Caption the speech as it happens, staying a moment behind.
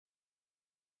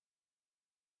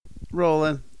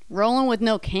Rolling. Rolling with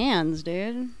no cans,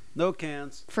 dude. No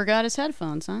cans. Forgot his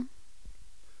headphones, huh?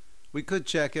 We could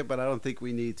check it, but I don't think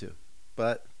we need to.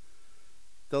 But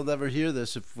they'll never hear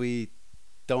this if we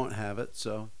don't have it,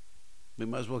 so we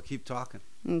might as well keep talking.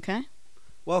 Okay.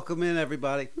 Welcome in,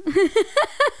 everybody.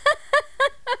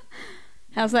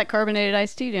 How's that carbonated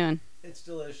iced tea doing? It's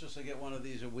delicious. I get one of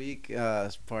these a week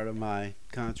as part of my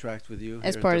contract with you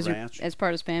As here part at of the ranch. as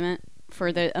part of payment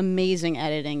for the amazing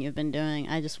editing you've been doing.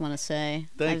 I just want to say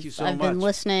Thank you so I've much. been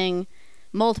listening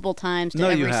multiple times to No,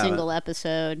 you every haven't. single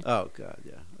episode. Oh, God,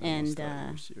 yeah. I almost And thought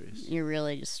you were serious. you're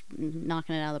really just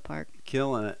knocking it out of the park.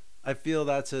 Killing it. I feel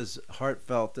that's as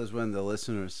heartfelt as when the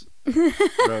listeners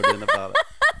wrote in about it.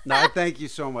 No, I thank you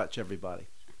so much, everybody.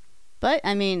 But,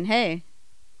 I mean, hey,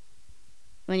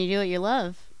 when you do what you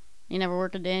love, you never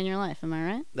work a day in your life. Am I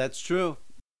right? That's true.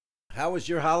 How was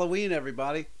your Halloween,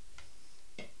 everybody?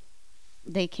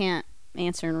 They can't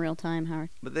answer in real time, Howard.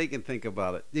 But they can think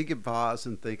about it. You can pause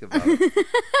and think about it.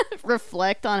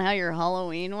 Reflect on how your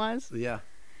Halloween was. Yeah.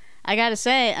 I gotta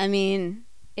say, I mean,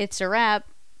 it's a wrap,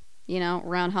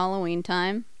 around Halloween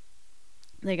time.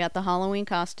 They got the Halloween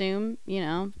costume,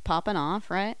 popping off,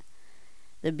 right?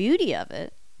 The beauty of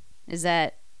it is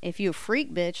that if you a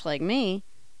freak bitch like me,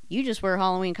 you just wear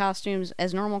Halloween costumes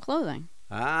as normal clothing.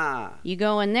 Ah. You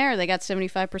go in there, they got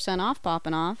 75% off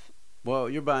popping off. Well,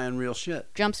 you're buying real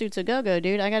shit. Jumpsuits a go-go,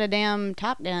 dude. I got a damn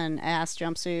Top Gun ass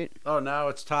jumpsuit. Oh, now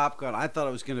it's Top Gun. I thought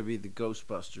it was going to be the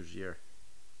Ghostbusters year.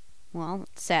 Well,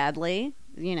 sadly,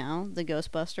 the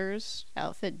Ghostbusters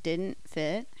outfit didn't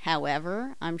fit.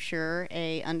 However, I'm sure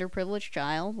a underprivileged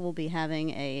child will be having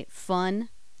a fun,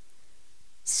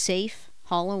 safe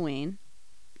Halloween.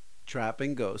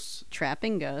 Trapping ghosts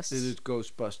Trapping ghosts. in his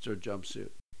Ghostbuster jumpsuit.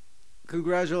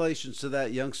 Congratulations to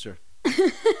that youngster.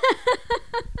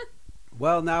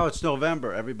 Well, now it's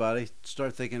November, everybody.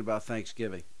 Start thinking about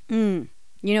Thanksgiving. You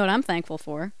know what I'm thankful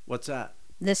for? What's that?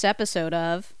 This episode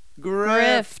of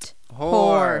Grift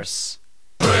Horse.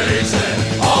 Crazy,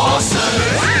 awesome.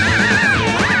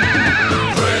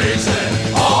 Crazy,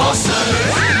 awesome.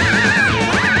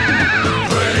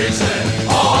 Crazy,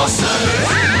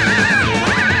 awesome.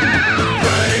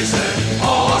 Crazy,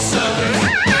 awesome.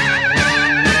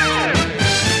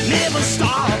 Never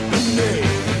stop and they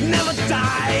never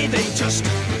die. They just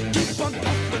keep on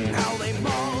pumping how they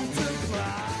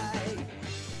multiply.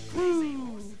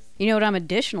 You know what I'm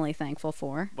additionally thankful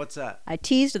for? What's that? I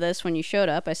teased this when you showed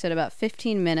up. I said about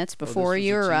 15 minutes Oh, this before was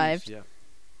you a tease, arrived. yeah.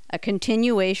 A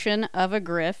continuation of a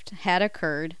grift had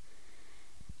occurred.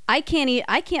 I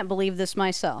can't believe this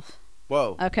myself.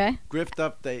 Whoa. Okay? Grift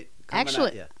update coming Actually,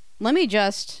 at ya. let me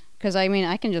just, because I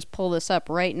can just pull this up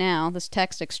right now, this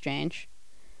text exchange.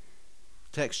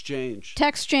 Text change.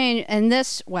 Text exchange, and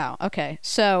this, wow, okay.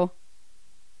 So,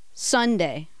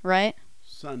 Sunday, right?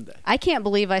 Sunday. I can't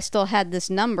believe I still had this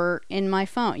number in my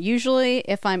phone. Usually,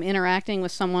 if I'm interacting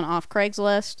with someone off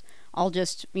Craigslist, I'll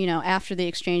just, after the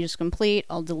exchange is complete,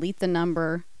 I'll delete the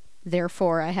number.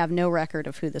 Therefore, I have no record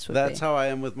of who this would That's be. how I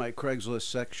am with my Craigslist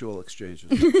sexual exchanges.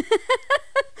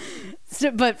 So,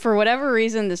 but for whatever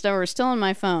reason, this number is still in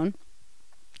my phone.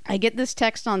 I get this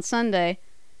text on Sunday.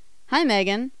 Hi,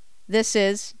 Megan. This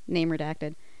is, name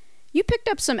redacted. You picked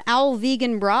up some owl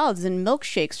vegan broths and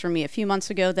milkshakes for me a few months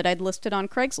ago that I'd listed on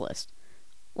Craigslist.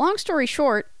 Long story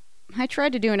short, I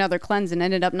tried to do another cleanse and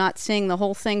ended up not seeing the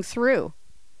whole thing through.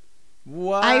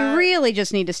 What? I really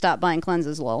just need to stop buying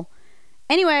cleanses, lol.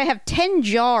 Anyway, I have 10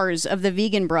 jars of the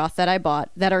vegan broth that I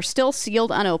bought that are still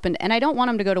sealed unopened, and I don't want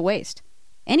them to go to waste.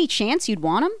 Any chance you'd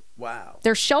want them? Wow.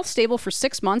 They're shelf stable for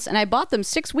 6 months, and I bought them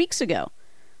 6 weeks ago.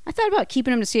 I thought about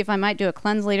keeping them to see if I might do a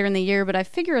cleanse later in the year, but I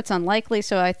figure it's unlikely,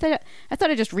 so I thought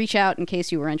I'd just reach out in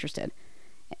case you were interested.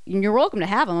 You're welcome to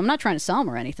have them. I'm not trying to sell them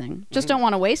or anything. Just don't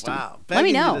want to waste Wow. them. Let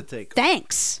me Begging you know. to take 'em.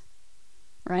 Thanks.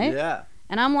 Right? Yeah.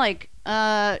 And I'm like,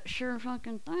 sure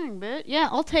fucking thing, bitch. Yeah,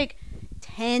 I'll take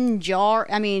 10 jar.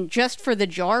 I mean, just for the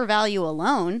jar value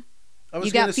alone. I was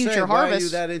You got gonna say, future why are you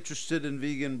harvest. that interested in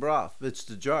vegan broth? It's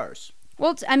the jars.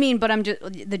 Well, but I'm just,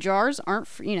 the jars aren't,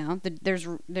 there's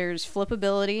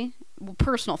flippability, well,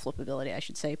 personal flippability, I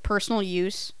should say, personal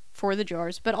use for the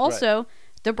jars, but also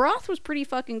the broth was pretty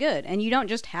fucking good, and you don't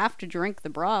just have to drink the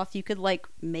broth, you could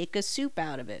make a soup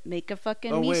out of it, make a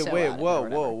fucking miso out of it or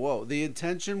whatever. Whoa. The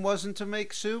intention wasn't to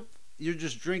make soup? You're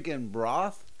just drinking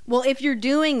broth? Well, if you're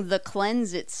doing the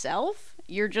cleanse itself,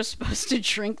 you're just supposed to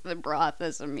drink the broth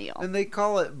as a meal. And they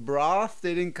call it broth?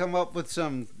 They didn't come up with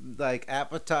some,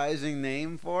 appetizing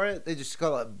name for it? They just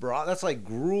call it broth? That's like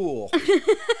gruel.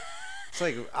 It's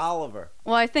like Oliver.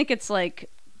 Well, I think it's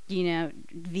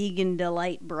vegan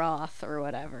delight broth or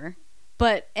whatever.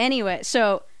 But anyway,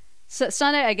 so So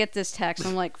Sunday, I get this text.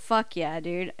 I'm like, fuck yeah,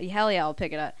 dude. Hell yeah, I'll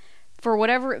pick it up. For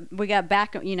whatever, we got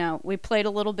back, we played a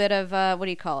little bit of, what do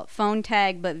you call it? Phone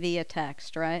tag, but via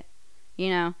text, right?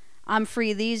 I'm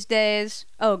free these days.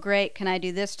 Oh, great. Can I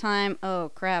do this time?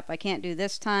 Oh, crap. I can't do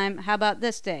this time. How about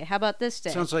this day? How about this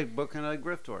day? Sounds like booking a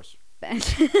grift horse.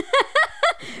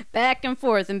 Back and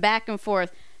forth and back and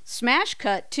forth. Smash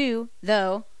cut, too,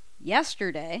 though,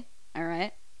 yesterday, all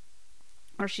right?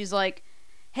 Where she's like,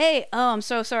 hey, I'm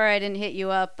so sorry I didn't hit you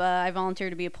up. I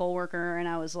volunteered to be a poll worker, and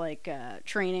I was,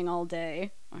 training all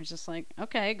day. I was just like,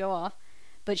 okay, go off.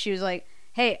 But she was like,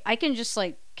 hey, can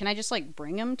I just,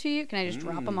 bring them to you? Can I just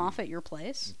drop them off at your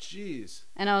place? Jeez.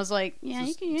 And I was like, yeah,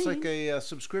 you can. It's like a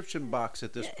subscription box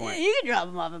at this point. You can drop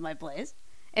them off at my place.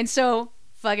 And so,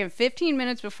 fucking 15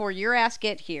 minutes before your ass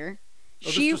get here,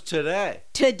 this was today.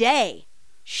 Today,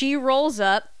 she rolls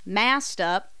up, masked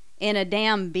up, in a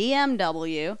damn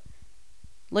BMW.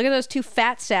 Look at those two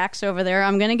fat sacks over there.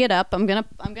 I'm gonna get up. I'm gonna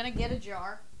get a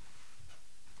jar.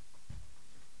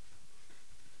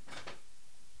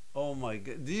 Oh my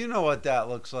god! Do you know what that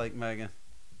looks like, Megan?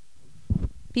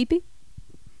 Pee-pee?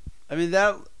 I mean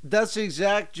that's the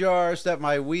exact jars that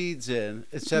my weed's in,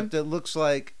 except it looks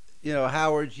like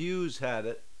Howard Hughes had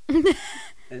it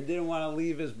and didn't want to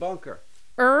leave his bunker.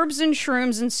 Herbs and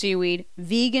shrooms and seaweed,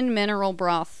 vegan mineral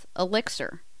broth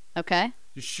elixir. Okay.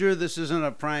 You sure this isn't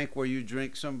a prank where you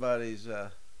drink somebody's?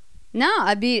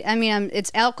 No,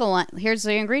 it's alkaline. Here's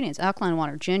the ingredients: alkaline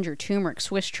water, ginger, turmeric,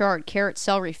 Swiss chard, carrot,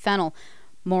 celery, fennel,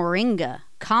 moringa,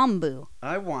 kombu.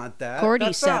 I want that.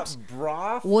 Cordyceps, That's not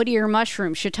broth. wood ear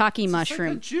mushroom, shiitake mushroom,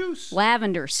 like a juice.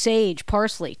 lavender, sage,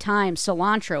 parsley, thyme,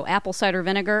 cilantro, apple cider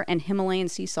vinegar, and Himalayan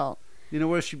sea salt. You know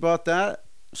where she bought that?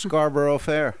 Scarborough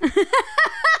Fair.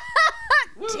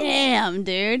 Damn,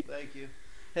 dude. Thank you.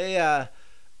 Hey,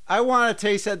 I want to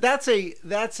taste that. That's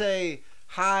a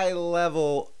high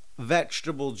level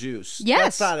vegetable juice.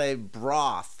 Yes. That's not a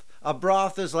broth. A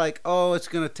broth is like, oh, it's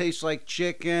going to taste like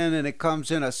chicken, and it comes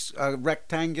in a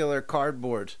rectangular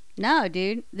cardboard. No,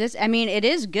 dude. It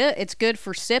is good. It's good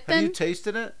for sipping. Have you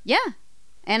tasted it? Yeah.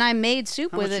 And I made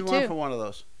soup with it, too. How much you want for one of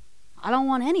those? I don't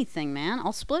want anything, man.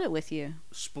 I'll split it with you.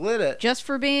 Split it? Just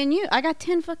for being you. I got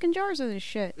 10 fucking jars of this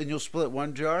shit. And you'll split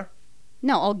one jar?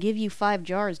 No, I'll give you 5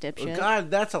 jars, dipshit. Oh, God,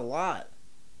 that's a lot.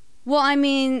 Well,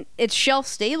 it's shelf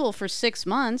stable for 6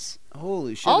 months.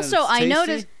 Holy shit. Also, and it's I tasty?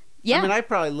 noticed... Yeah. I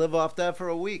probably live off that for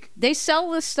a week. They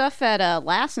sell this stuff at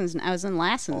Lassen's. I was in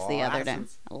Lassen's the other day.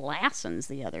 Lassen's. Lassen's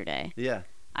the other day. Yeah.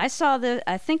 I saw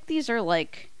I think these are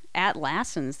at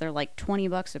Lassen's, they're like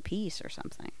 $20 a piece or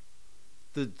something.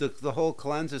 The whole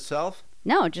cleanse itself?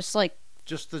 No, just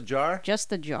Just the jar? just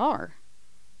the jar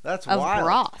That's of wild.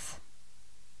 broth.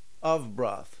 Of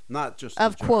broth, not just the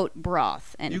Of jar. quote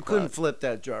broth. End You quote. couldn't flip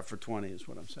that jar for 20 is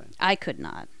what I'm saying. I could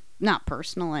not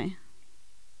personally.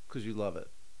 Because you love it.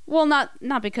 Well,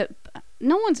 not because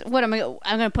no one's. What am I'm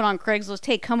gonna put on Craigslist?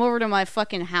 Hey, come over to my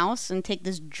fucking house and take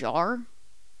this jar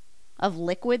of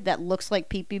liquid that looks like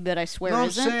pee-pee, but I swear No, I'm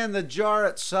isn't. saying the jar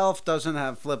itself doesn't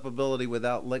have flippability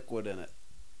without liquid in it.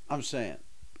 I'm saying.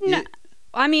 No,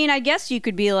 I guess you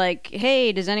could be like,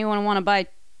 hey, does anyone want to buy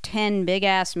 10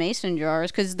 big-ass mason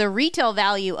jars? Because the retail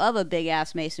value of a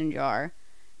big-ass mason jar,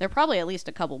 they're probably at least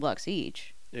a couple bucks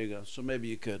each. There you go. So maybe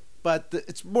you could. But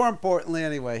it's more importantly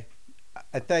anyway,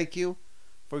 I thank you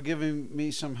for giving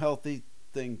me some healthy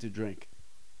thing to drink.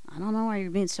 I don't know why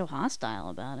you're being so hostile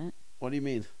about it. What do you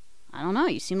mean? I don't know.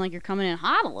 You seem like you're coming in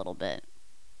hot a little bit.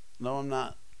 No, I'm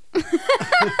not.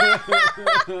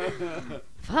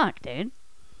 Fuck, dude.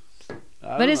 I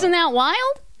But don't isn't know. that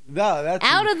wild? No, that's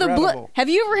Out of the incredible. blue. Have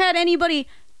you ever had anybody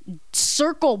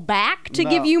circle back to No.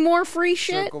 give you more free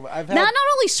shit? I've had Not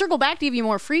only circle back to give you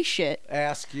more free shit,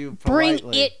 ask you bring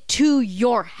politely. it to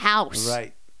your house.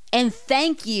 Right. And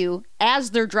thank you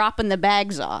as they're dropping the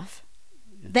bags off.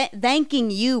 Thanking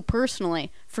you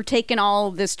personally for taking all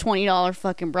of this $20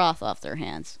 fucking broth off their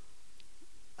hands.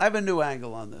 I have a new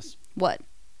angle on this. What?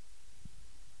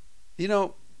 You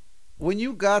know, when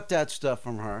you got that stuff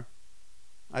from her,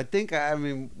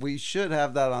 we should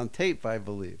have that on tape, I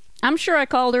believe. I'm sure I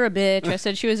called her a bitch. I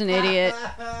said she was an idiot,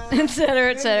 et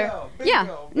cetera, et cetera.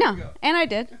 And I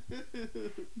did.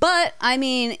 But,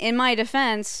 in my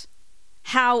defense,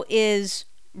 how is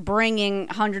bringing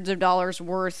hundreds of dollars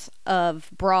worth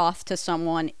of broth to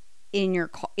someone in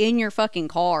your fucking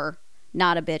car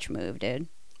not a bitch move, dude?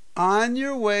 On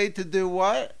your way to do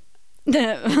what?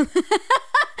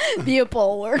 Be a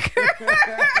poll worker.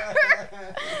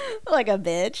 Like a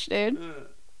bitch, dude.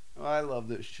 Oh, I love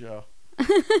this show.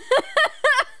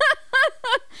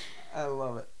 I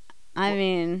love it. I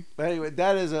mean, But anyway,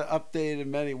 that is an update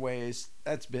in many ways.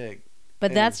 That's big.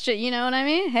 But And- that's just, you know what I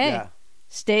mean? Hey, Yeah.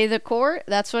 stay the court.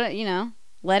 That's what,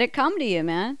 let it come to you,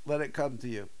 man. Let it come to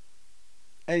you.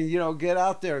 And, get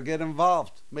out there, get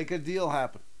involved, make a deal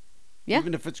happen. Yeah.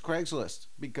 Even if it's Craigslist,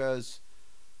 because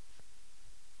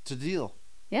it's a deal.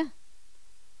 Yeah.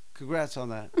 Congrats on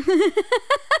that.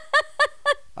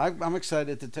 I'm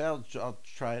excited to tell. I'll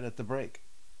try it at the break.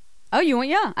 Oh,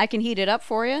 yeah. I can heat it up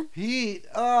for you. Heat.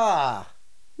 What?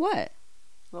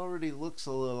 It already looks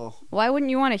a little. Why wouldn't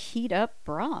you want to heat up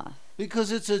broth?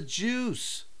 Because it's a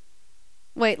juice.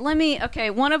 Wait, okay,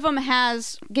 one of them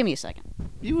has, give me a second.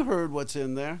 You heard what's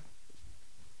in there.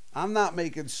 I'm not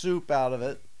making soup out of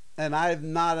it, and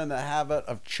I'm not in the habit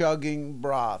of chugging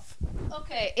broth.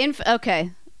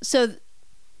 Okay, so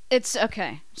it's,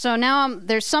 okay. So now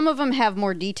there's some of them have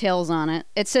more details on it.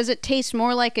 It says it tastes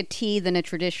more like a tea than a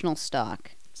traditional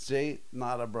stock. See?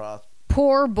 Not a broth.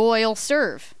 Pour, boil,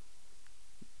 serve.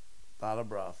 Not a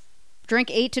broth. Drink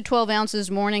 8 to 12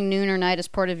 ounces morning, noon, or night as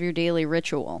part of your daily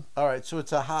ritual. All right, so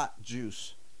it's a hot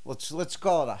juice. Let's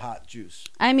call it a hot juice.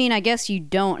 I mean, I guess you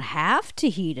don't have to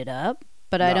heat it up,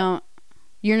 but No. I don't.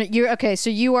 You're okay. So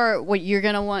you are what you're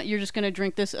gonna want. You're just gonna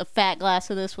drink a fat glass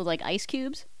of this with like ice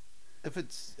cubes. If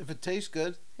it tastes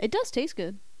good, It does taste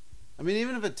good. I mean,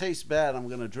 even if it tastes bad, I'm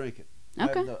gonna drink it.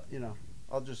 Okay.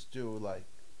 I'll just do like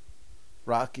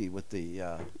Rocky with the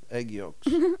egg yolks.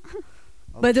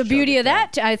 I'll But the just beauty chug of it down.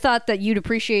 that, I thought that you'd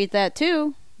appreciate that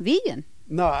too. Vegan.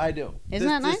 No, I do. Isn't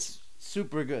that nice? This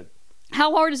super good.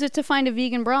 How hard is it to find a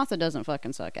vegan broth that doesn't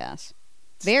fucking suck ass?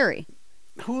 Very.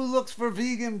 Who looks for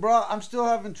vegan broth? I'm still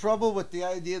having trouble with the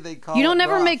idea they call. You don't it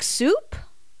ever broth. make soup?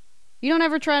 You don't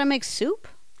ever try to make soup?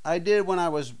 I did when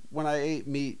I ate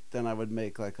meat. Then I would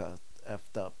make like a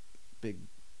effed up big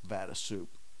vat of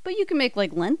soup. But you can make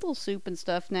like lentil soup and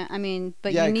stuff now. I mean,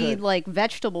 but Yeah, you I need could. like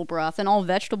vegetable broth, and all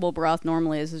vegetable broth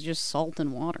normally is just salt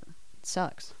and water. It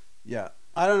sucks. Yeah.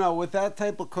 I don't know. With that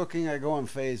type of cooking, I go in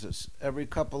phases. Every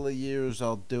couple of years,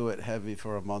 I'll do it heavy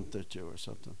for a month or two or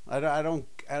something. I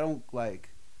don't like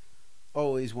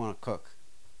always want to cook.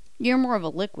 You're more of a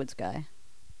liquids guy.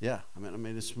 Yeah. I mean, I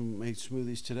made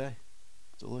smoothies today.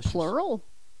 Delicious. Plural?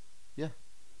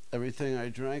 Everything I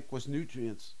drank was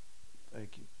nutrients.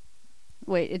 Thank you.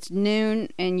 Wait, it's noon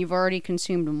and you've already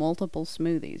consumed multiple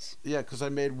smoothies. Yeah, because I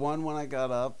made one when I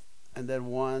got up, and then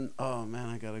one, oh man,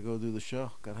 I gotta go do the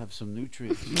show. Gotta have some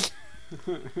nutrients.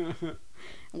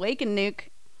 Wake and nuke.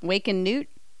 Wake and newt?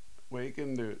 Wake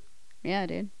and do it. Yeah,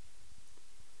 dude.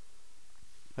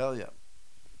 Hell yeah.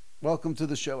 Welcome to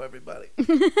the show, everybody.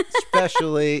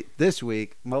 Especially this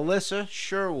week, Melissa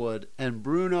Sherwood and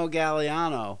Bruno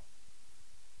Galliano,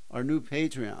 our new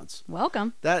Patreons.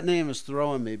 Welcome. That name is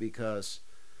throwing me because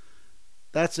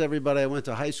that's everybody I went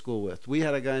to high school with. We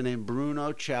had a guy named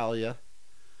Bruno Chalia.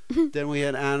 Then we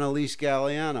had Annalise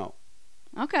Galliano.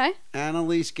 Okay.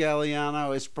 Annalise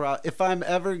Galliano is if I'm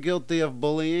ever guilty of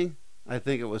bullying, I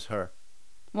think it was her.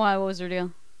 Why? What was her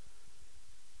deal?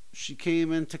 She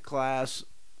came into class.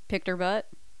 Picked her butt?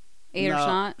 Ate her No,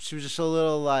 snot? she was just a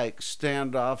little like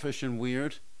standoffish and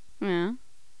weird. Yeah.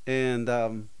 And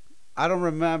I don't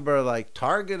remember like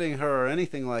targeting her or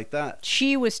anything like that.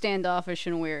 She was standoffish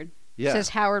and weird. Yeah. Says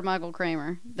Howard Michael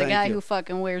Kramer. The Thank guy you. who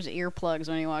fucking wears earplugs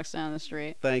when he walks down the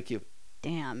street. Thank you.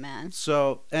 Damn, man.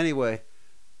 So anyway,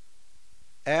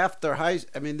 after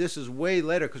this is way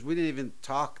later because we didn't even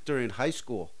talk during high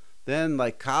school. Then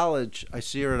like college, I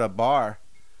see her at a bar,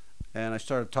 and I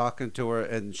started talking to her,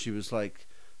 and she was like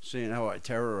saying how I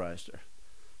terrorized her,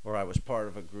 or I was part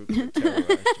of a group that terrorized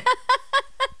her.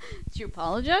 Did you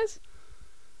apologize?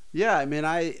 Yeah, I mean,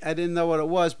 I didn't know what it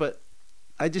was, but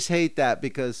I just hate that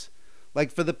because,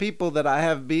 like, for the people that I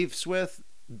have beefs with,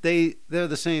 they're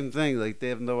the same thing. Like, they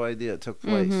have no idea it took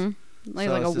place. Mm-hmm. Like,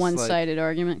 So like it's a just one-sided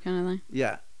argument kind of thing.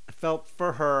 Yeah, I felt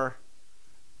for her,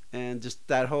 and just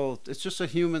that whole, it's just a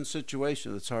human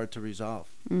situation that's hard to resolve.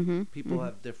 Mm-hmm. People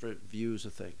have different views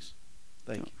of things.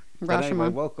 Thank you. But Rashomon. anyway,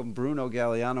 welcome Bruno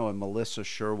Galliano and Melissa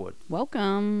Sherwood.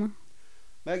 Welcome.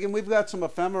 Megan, we've got some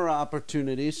ephemera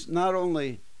opportunities, not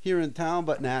only here in town,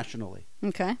 but nationally.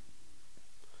 Okay.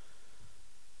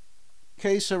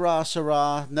 Que sera,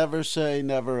 sera, never say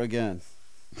never again.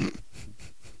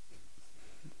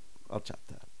 I'll chop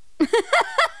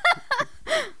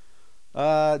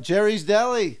that. Jerry's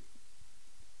Deli.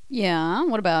 Yeah.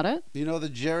 What about it? You know the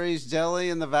Jerry's Deli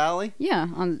in the Valley? Yeah.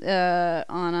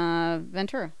 On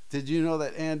Ventura. Did you know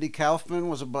that Andy Kaufman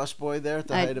was a busboy there at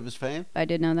the height of his fame? I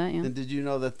did know that. Yeah. And did you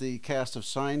know that the cast of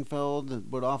Seinfeld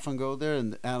would often go there,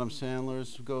 and Adam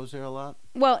Sandler goes there a lot?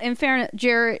 Well, in fairness,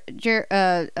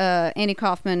 Andy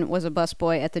Kaufman was a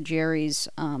busboy at the Jerry's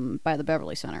by the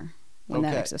Beverly Center when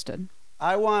that Okay. existed.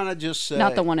 I want to just say,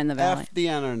 Not the one in the Valley. F the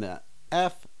internet.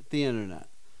 F the internet.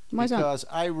 Why's that? Because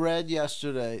I read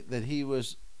yesterday that he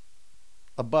was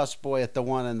a busboy at the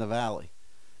one in the valley.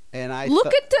 And I Look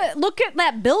at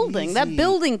that building. That Easy.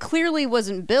 building clearly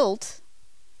wasn't built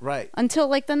right. until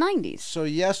like the 90s. So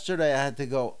yesterday I had to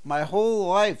go. My whole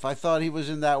life I thought he was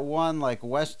in that one like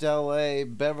West LA,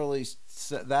 Beverly,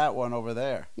 that one over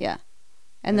there. Yeah.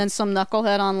 And then some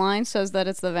knucklehead online says that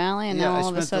it's the valley, and now I all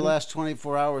of a spent sudden the last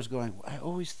 24 hours going, I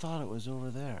always thought it was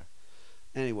over there.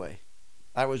 Anyway,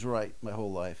 I was right my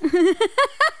whole life.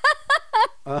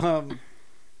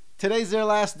 Today's their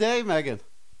last day, Megan.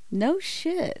 no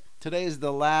shit. Today is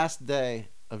the last day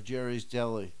of Jerry's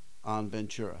Deli on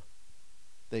Ventura.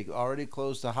 They already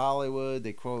closed the Hollywood.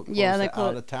 They closed the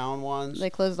out-of-town ones. They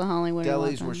closed the Hollywood. a long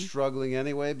Delis were time. struggling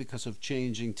anyway because of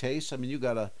changing tastes. I mean, you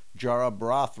got a jar of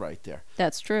broth right there.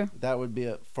 That's true. That would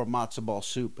be for matzo ball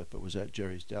soup if it was at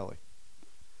Jerry's Deli.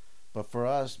 But for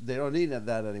us, they don't need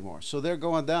that anymore. So they're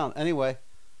going down. Anyway,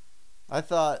 I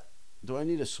thought, do I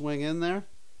need to swing in there,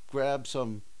 grab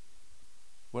some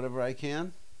whatever I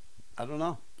can? I don't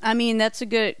know. I mean, that's a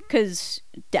good, because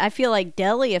I feel like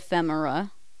deli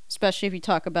ephemera, especially if you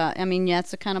talk about, I mean, yeah,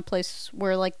 it's the kind of place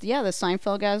where, like, yeah, the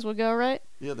Seinfeld guys would go, right?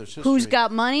 Yeah, there's history. Who's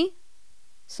got money?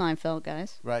 Seinfeld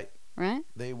guys, Right. right?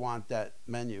 They want that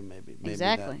menu, maybe.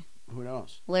 Exactly. That, who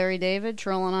knows? Larry David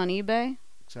trolling on eBay,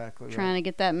 Exactly right. trying to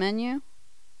get that menu.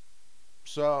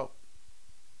 So,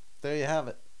 there you have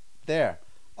it. There.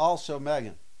 Also,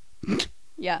 Megan,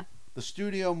 Yeah. the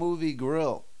Studio Movie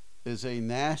Grill is a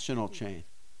national chain.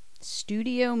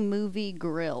 Studio Movie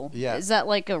Grill. Yeah. Is that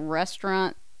like a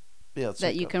restaurant Yeah, it's that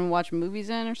like you can watch movies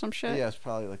in or some shit? Yeah, it's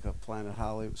probably like a Planet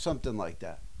Hollywood, something like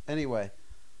that. Anyway,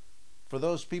 for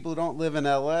those people who don't live in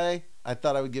LA, I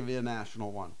thought I would give you a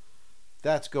national one.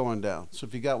 That's going down. So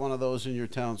if you got one of those in your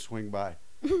town, swing by.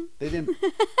 They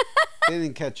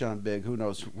didn't catch on big. Who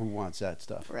knows who wants that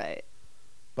stuff? Right.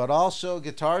 But also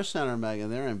Guitar Center, Megan,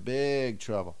 they're in big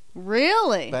trouble.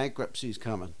 Really? Bankruptcy's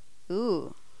coming.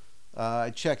 Ooh. I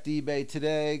checked eBay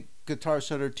today. Guitar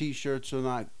Center T-shirts are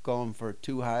not going for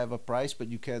too high of a price, but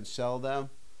you can sell them.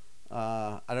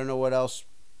 I don't know what else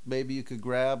maybe you could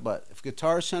grab, but if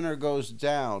Guitar Center goes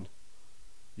down,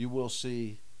 you will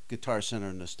see Guitar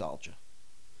Center nostalgia.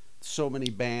 So many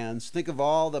bands. Think of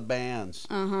all the bands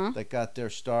Uh-huh. that got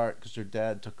their start because their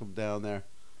dad took them down there,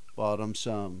 bought them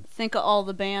some. Think of all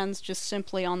the bands just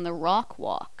simply on the rock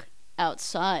walk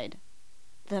outside.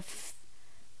 The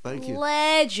Thank you.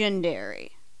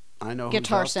 legendary I know who's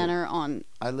Guitar out there. Center on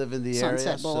I live in the Sunset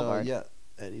area, Boulevard. so yeah.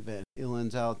 Eddie Van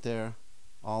Halen's out there.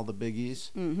 All the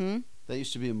biggies. mm-hmm. That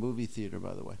used to be a movie theater,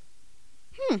 by the way.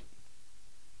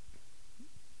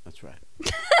 That's right.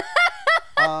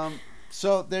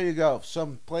 So there you go.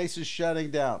 Some places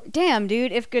shutting down. Damn,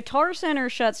 dude, if Guitar Center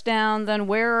shuts down, then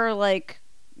where are, like,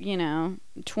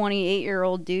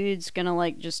 28-year-old dudes gonna,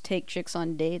 like, just take chicks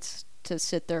on dates to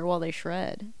sit there while they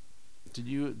shred? Did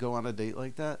you go on a date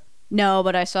like that? No,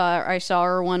 but I saw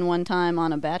her one time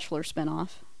on a Bachelor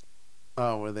spinoff.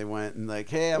 Oh, where they went and like,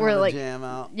 hey, I'm Where, gonna like, jam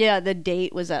out. Yeah, the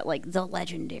date was at, like, the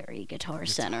legendary Guitar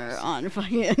Center on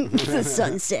fucking the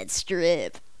Sunset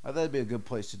Strip. I thought it'd be a good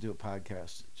place to do a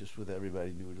podcast, just with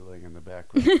everybody noodling in the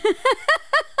background.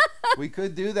 We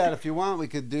could do that if you want. We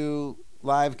could do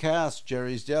live cast,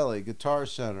 Jerry's Deli, Guitar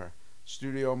Center,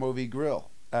 Studio Movie Grill.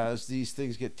 As these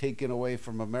things get taken away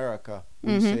from America,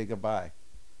 we say goodbye.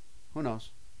 Who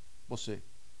knows? We'll see.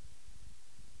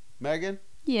 Megan,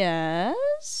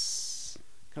 Yes.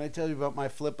 can I tell you about my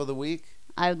flip of the week?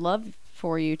 I'd love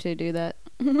for you to do that.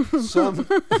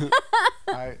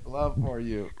 I love for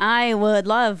you. I would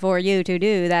love for you to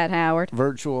do that, Howard.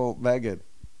 Virtual Megan.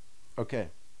 Okay.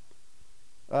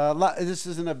 This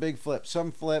isn't a big flip.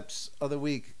 Some flips of the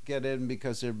week get in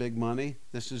because they're big money.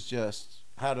 This is just,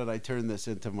 how did I turn this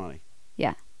into money?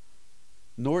 Yeah.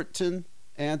 Norton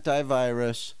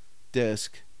Antivirus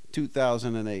Disc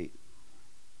 2008.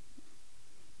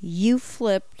 You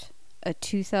flipped a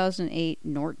 2008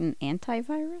 Norton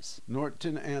antivirus?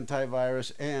 Norton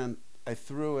Antivirus, and I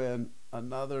threw in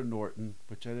another Norton,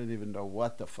 which I didn't even know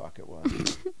what the fuck it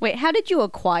was. Wait, how did you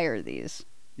acquire these?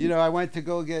 I went to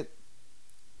go get,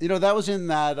 that was in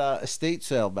that estate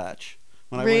sale batch.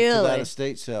 When I went Really? to that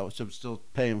estate sale, which I'm still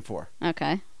paying for.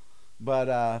 Okay.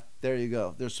 But there you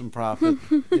go. There's some profit.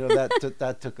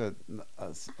 That took a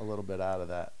little bit out of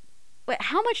that. Wait,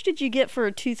 how much did you get for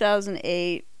a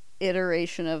 2008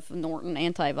 iteration of Norton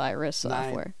antivirus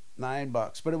software?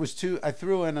 $9. But it was two. I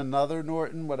threw in another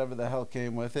Norton, whatever the hell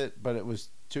came with it, but it was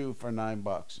two for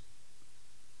 $9.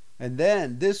 And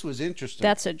then this was interesting.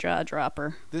 That's a jaw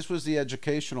dropper. This was the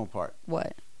educational part.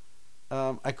 What?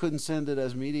 I couldn't send it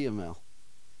as media mail.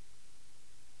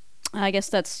 I guess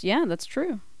that's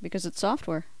true because it's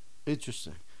software.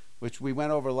 Interesting. Which we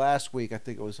went over last week. I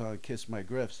think it was on Kiss My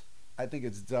Griffs. I think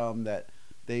it's dumb that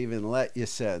they even let you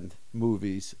send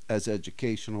movies as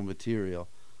educational material.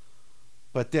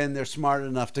 But then they're smart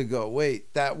enough to go,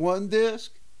 wait, that one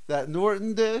disc? That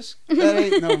Norton disc? That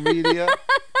ain't no media.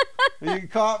 You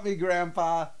caught me,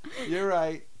 Grandpa. You're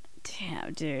right.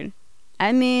 Damn, dude.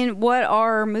 I mean, what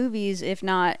are movies if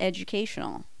not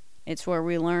educational? It's where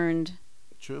we learned,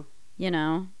 True.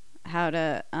 how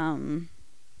to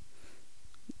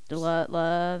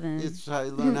love and... It's how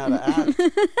you learn how to act.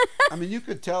 I mean, you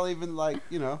could tell even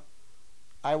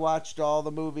I watched all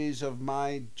the movies of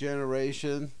my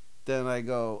generation. Then I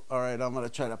go, all right, I'm going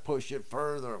to try to push it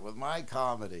further with my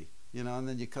comedy. And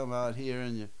then you come out here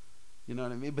and you know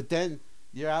what I mean? But then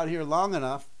you're out here long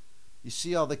enough, you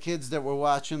see all the kids that were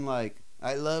watching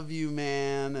I Love You,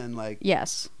 Man, and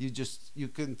Yes. you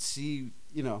can see,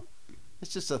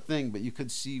 it's just a thing, but you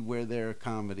could see where their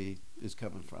comedy is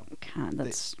coming from. God,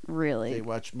 that's really... They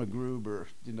watch MacGruber,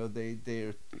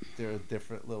 they're a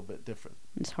little bit different.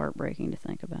 It's heartbreaking to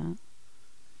think about.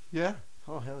 Yeah.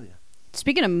 Oh, hell yeah.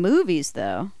 Speaking of movies,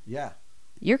 though, Yeah.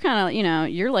 you're kind of,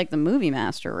 you're like the movie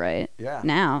master, right? Yeah.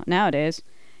 Nowadays.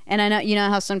 And I know,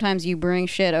 how sometimes you bring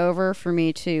shit over for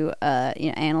me to,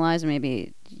 analyze and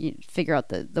maybe figure out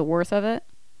the worth of it.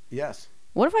 Yes.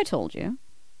 What if I told you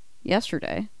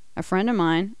yesterday, a friend of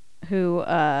mine who,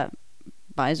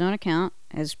 by his own account,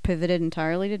 has pivoted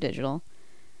entirely to digital,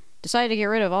 decided to get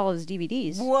rid of all his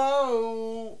DVDs.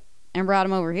 Whoa. And brought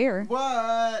them over here.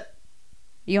 What?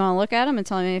 You want to look at them and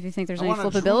tell me if you think there's I any wanna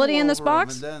flippability in this drool over 'em,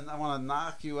 box? and then I want to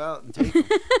knock you out and take them.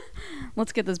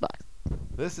 Let's get this box.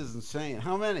 This is insane.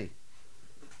 How many?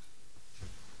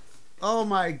 Oh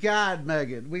my God,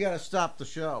 Megan. We got to stop the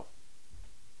show.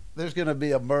 There's going to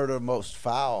be a murder most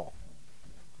foul.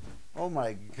 Oh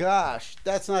my gosh.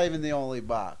 That's not even the only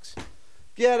box.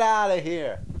 Get out of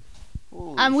here.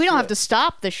 Holy We don't have shit. to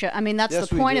stop the show. I mean, that's Yes,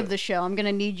 the we point do. of the show. I'm going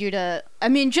to need you to... I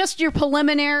mean, just your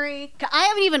preliminary... I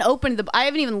haven't even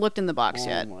looked in the box Oh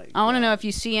yet. my I want to God. know if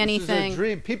you see This anything. is a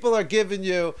dream. People are giving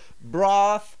you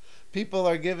broth. People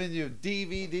are giving you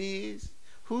DVDs.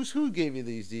 Who gave you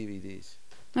these DVDs?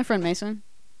 My friend Mason.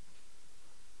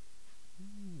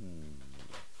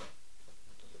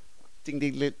 Ding,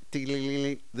 ding, lit, ding, ding, ding,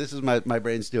 ding. This is my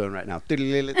brain's doing right now.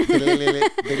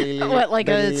 What, like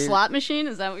a slot machine?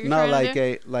 Is that what you're No, trying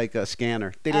to do? like a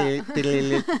scanner.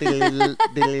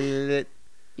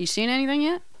 You seen anything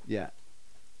yet? Yeah.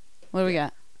 What do we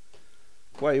got?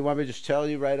 What, you want me to just tell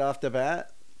you right off the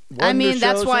bat? I mean,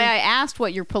 that's Wonder why Chosen? I asked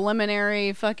what your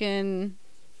preliminary fucking...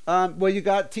 Well, you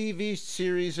got TV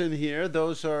series in here.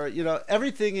 Those are,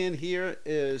 everything in here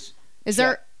is... Is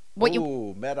there... What you...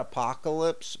 Ooh,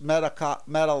 Metalocalypse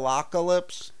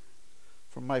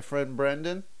from my friend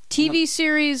Brendan. TV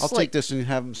series... I'll take this and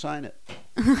have him sign it.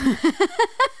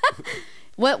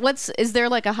 Is there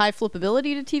like a high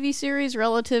flippability to TV series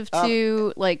relative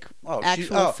to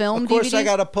actual film Of course, DVDs? I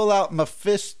got to pull out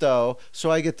Mephisto so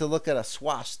I get to look at a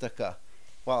swastika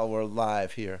while we're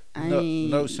live here.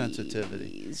 No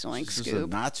sensitivity. Zoink This is a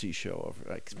scoop. Nazi show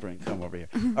over. Come over here.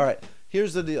 All right,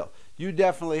 here's the deal. You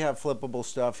definitely have flippable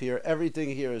stuff here. Everything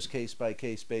here is case by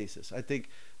case basis. I think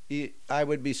I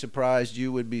would be surprised.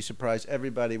 You would be surprised.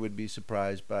 Everybody would be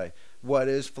surprised by what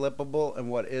is flippable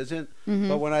and what isn't. Mm-hmm.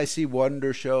 But when I see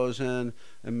Wonder Chosen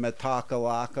and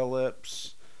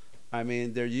Metalocalypse, I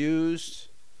mean, they're used,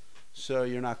 so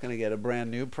you're not going to get a brand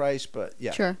new price. But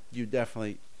yeah, Sure. you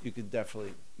could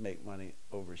definitely make money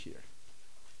over here.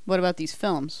 What about these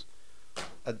films?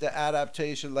 The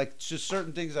adaptation, like just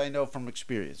certain things I know from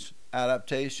experience.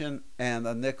 Adaptation and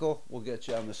a nickel will get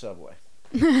you on the subway.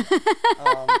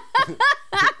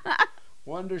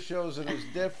 Wonder Chosen is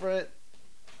different.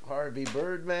 Harvey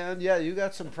Birdman, yeah, you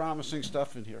got some promising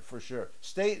stuff in here for sure.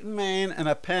 State and Maine and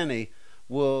a penny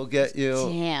will get you.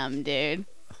 Damn, dude.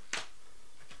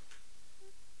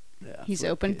 Yeah, He's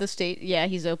flip opened case. the state. Yeah,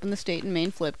 he's opened the state and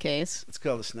main flip case. It's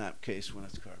called a snap case when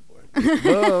it's cardboard.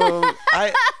 Boom.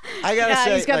 I gotta God,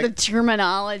 say, he's got like, the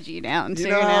terminology down too.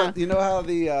 you know how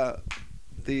the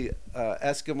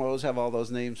Eskimos have all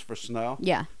those names for snow?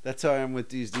 Yeah. That's how I am with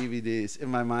these DVDs. In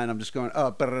my mind, I'm just going,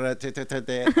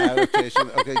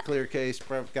 adaptation. Okay, clear case.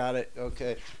 Got it.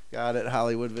 Okay, got it.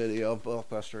 Hollywood Video.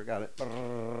 Blockbuster. Got it.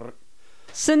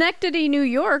 Schenectady, New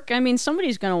York. I mean,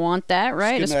 somebody's gonna want that,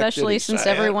 right? Especially since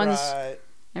everyone's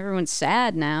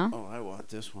sad now. Oh, I want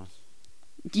this one.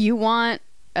 Do you want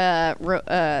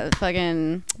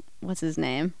fucking what's his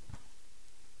name?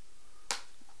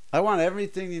 I want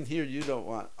everything in here you don't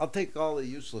want. I'll take all the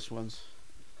useless ones.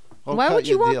 Why would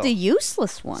you want the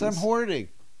useless ones? I'm hoarding.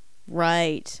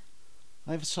 Right.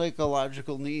 I have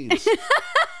psychological needs.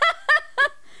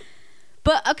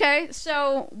 But okay,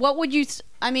 so what would you?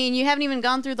 I mean, you haven't even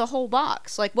gone through the whole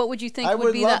box. Like, what would you think I would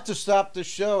would be love to stop the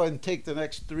show and take the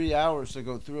next 3 hours to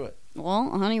go through it.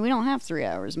 Well, honey, we don't have 3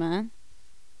 hours, man.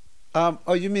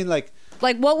 Oh, you mean like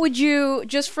Like, what would you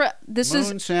just for this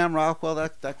Moon, is Sam Rockwell?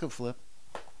 That could flip.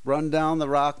 Run Down the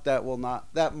Rock. That will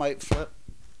not. That might flip.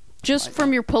 just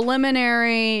from your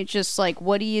preliminary? Just like,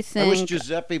 what do you I wish think?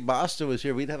 Giuseppe Basta was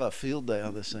here. We'd have a field day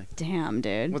on this thing. Damn,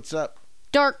 dude. What's up?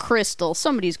 Dark Crystal.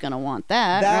 Somebody's gonna want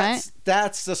that, right?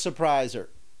 That's the surpriser.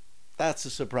 That's the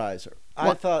surpriser.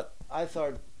 What? I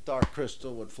thought Dark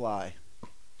Crystal would fly,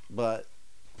 but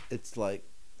it's like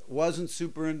wasn't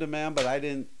super in demand. But I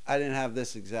didn't have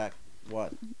this exact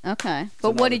one. Okay, but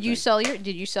what another did you thing. sell? Did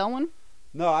you sell one?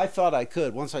 No, I thought I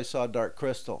could. Once I saw Dark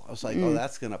Crystal, I was like, Mm. oh,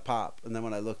 that's gonna pop. And then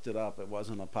when I looked it up, it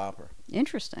wasn't a popper.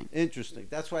 Interesting. Interesting.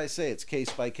 That's why I say it's case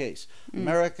by case. Mm.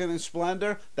 American and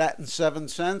Splendor, that and 7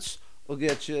 cents will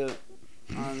get you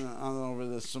on over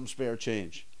this some spare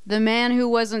change. The Man Who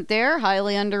Wasn't There,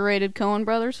 highly underrated Coen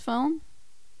Brothers film.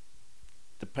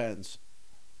 Depends.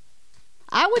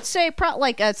 I would say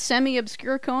like a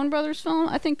semi-obscure Coen Brothers film.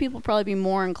 I think people would probably be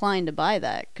more inclined to buy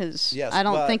that because Yes, I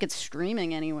don't but- think it's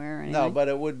streaming anywhere. Or anything. No, but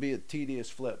it would be a tedious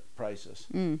flip prices.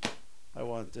 Mm. I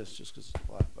want this just because it's a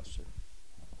blockbuster.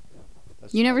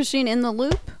 That's You never my- seen In the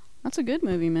Loop? That's a good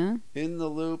movie, man. In the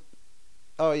Loop.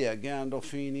 Oh yeah,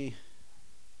 Gandolfini.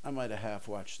 I might have half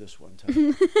watched this one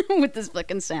time. With this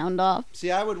fucking sound off See,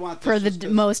 I would want this for the just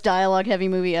 'cause most dialogue-heavy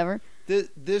movie ever.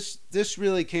 This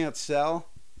really can't sell,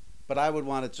 but I would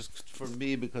want it just for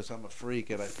me because I'm a freak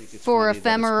and I think it's For funny that it's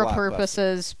ephemera blockbuster.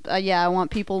 purposes, yeah, I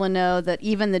want people to know that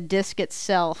even the disc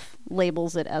itself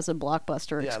labels it as a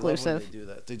blockbuster Yeah, I love when exclusive. they do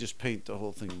that. They just paint the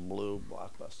whole thing blue,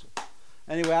 blockbuster.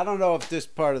 Anyway, I don't know if this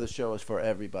part of the show is for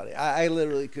everybody. I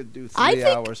literally could do I 3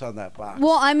 think- hours on that box.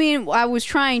 Well, I mean, I was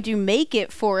trying to make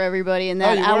it for everybody, and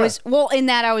that you I were?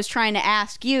 was trying to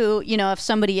ask you, if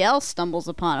somebody else stumbles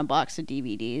upon a box of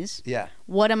DVDs, yeah.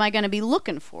 what am I going to be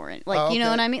looking for? It, like, Oh, you know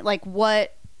okay. what I mean? Like,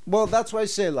 what? Well, that's why I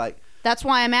say like That's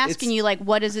why I'm asking It's- you, like,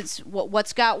 what is its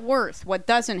what's got worth? What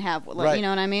doesn't have? Like, Right. You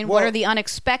know what I mean? Well- What are the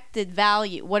unexpected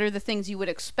value? What are the things you would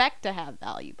expect to have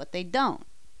value, but they don't?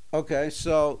 okay,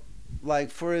 so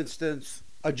like for instance,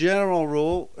 a general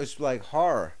rule is like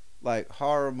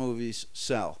horror movies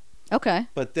sell. Okay.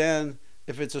 But then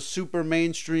if it's a super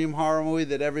mainstream horror movie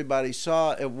that everybody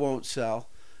saw, it won't sell.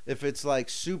 If it's like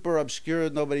super obscure,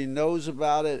 nobody knows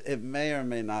about it, it may or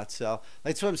may not sell.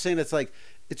 That's what I'm saying.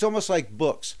 It's almost like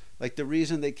books. Like the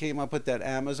reason they came up with that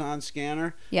Amazon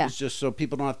scanner Yeah. is just so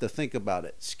people don't have to think about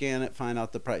it. Scan it, find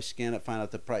out the price. Scan it, find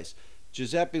out the price.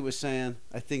 Giuseppe was saying,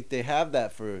 I think they have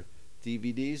that for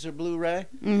DVDs or Blu-ray.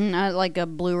 Like a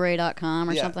Blu-ray.com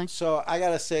or something. So I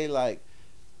gotta say, like,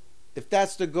 if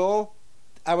that's the goal,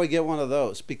 I would get one of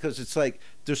those because it's like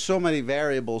there's so many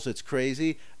variables. It's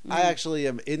crazy. I actually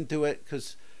am into it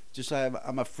because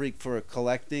I'm a freak for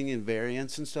collecting and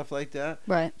variants and stuff like that.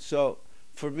 Right. So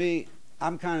for me,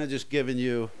 I'm kind of just giving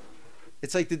you.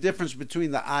 It's like the difference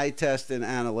between the eye test and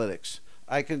analytics.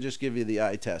 I can just give you the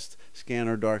eye test.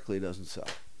 Scanner Darkly doesn't sell.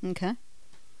 Okay.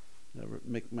 Never.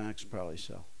 Micmacs probably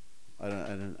sell. I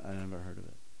never heard of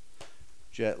it.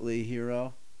 Jet Li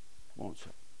Hero won't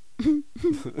sell.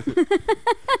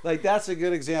 Like that's a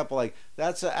good example. Like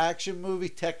that's an action movie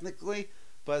technically,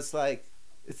 but it's like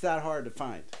it's that hard to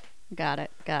find. Got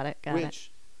it.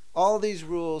 Which all these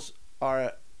rules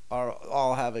are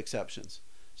all have exceptions.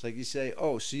 It's like you say,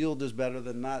 oh, sealed is better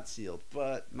than not sealed,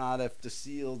 but not if the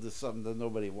sealed is something that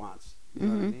nobody wants. You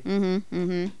know what I mean?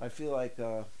 Mm-hmm. I feel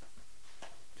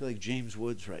like James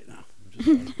Woods right now. I'm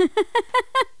just like,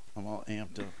 I'm all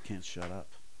amped up, can't shut up.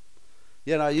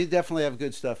 Yeah, no, you definitely have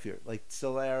good stuff here. Like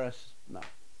Solaris, no.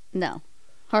 No.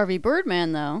 Harvey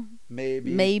Birdman, though.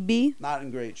 Maybe. Not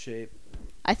in great shape.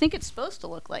 I think it's supposed to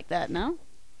look like that, no?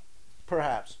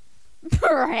 Perhaps.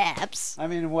 Perhaps. I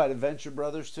mean, what, Adventure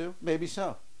Brothers too? Maybe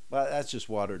so. But that's just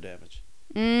water damage.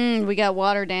 We got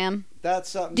water dam. That's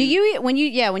something. Do you when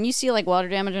you see like water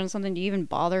damage on something, do you even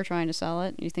bother trying to sell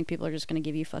it? You think people are just going to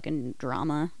give you fucking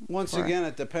drama? Once for it? again,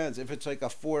 it depends. If it's like a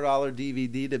 $4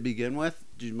 DVD to begin with,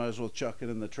 you might as well chuck it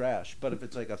in the trash. But if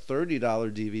it's like a $30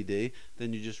 DVD,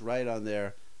 then you just write on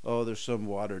there, oh, there's some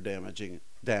water damage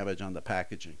on the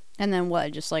packaging. And then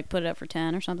what? Just like put it up for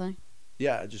 10 or something?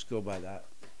 Yeah, just go by that.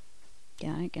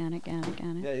 Got it.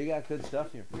 Yeah, you got good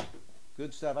stuff here.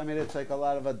 Good stuff. I mean, it's like a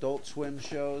lot of Adult Swim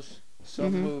shows,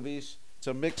 some movies. It's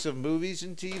a mix of movies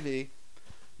and TV.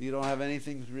 You don't have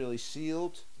anything really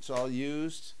sealed. It's all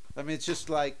used. I mean, it's just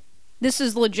like... This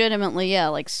is legitimately,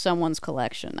 like someone's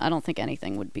collection. I don't think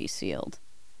anything would be sealed.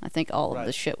 I think all of Right.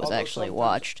 the shit was Although actually sometimes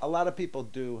watched. A lot of people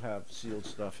do have sealed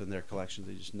stuff in their collection.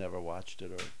 They just never watched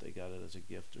it, or they got it as a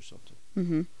gift or something.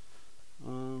 Mm-hmm.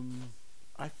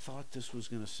 I thought this was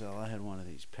gonna sell. I had one of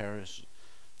these Paris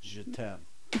Je t'aime.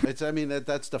 It's. I mean,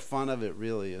 that's the fun of it.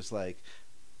 Really, is like,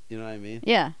 you know what I mean.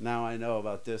 Yeah. Now I know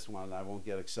about this one. I won't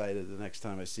get excited the next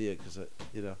time I see it because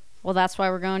you know. Well, that's why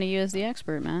we're going to you as the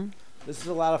expert, man. This is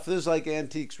a lot of. This is like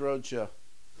Antiques Roadshow.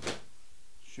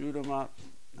 Shoot 'em up.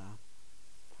 No.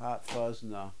 Hot Fuzz.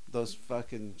 No. Those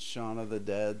fucking Shaun of the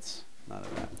Deads. None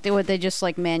of that. They just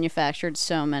like manufactured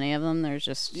so many of them. There's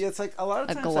just Yeah, it's like a lot of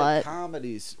A times glut. like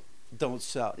comedies don't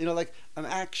sell. You know, like an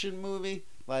action movie,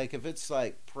 like if it's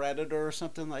like Predator or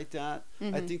something like that,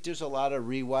 I think there's a lot of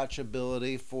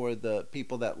rewatchability for the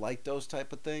people that like those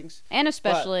type of things. and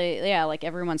especially like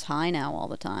everyone's high now all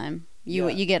the time. You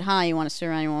Yeah. you get high, you want to sit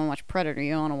around, you want to watch Predator,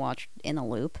 you don't want to watch In the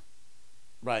Loop.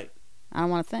 Right. I don't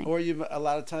want to think. Or a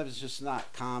lot of times it's just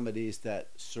not comedies that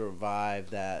survive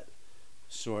that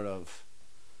sort of,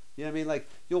 you know what I mean? Like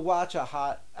you'll watch a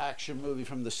hot action movie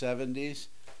from the 70s,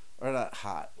 or not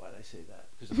hot, why did I say that?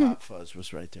 Because Hot Fuzz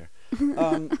was right there.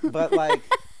 But like,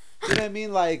 you know what I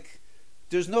mean? Like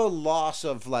there's no loss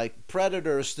of like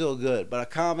Predator is still good, but a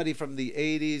comedy from the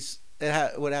 80s,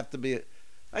 it would have to be,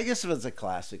 I guess if it's a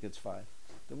classic, it's fine.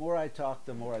 The more I talk,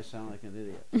 the more I sound like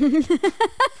an idiot.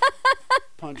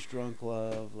 Punch Drunk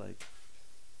Love, like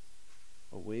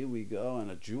Away We Go, and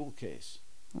a jewel case.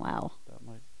 Wow. That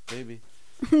might, maybe.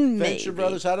 Maybe. Venture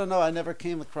Brothers, I don't know. I never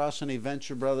came across any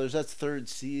Venture Brothers. That's third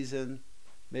season,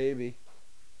 maybe.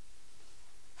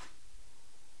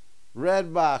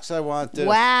 Redbox, I want this.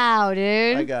 Wow,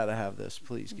 dude. I gotta have this.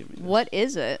 Please give me this. What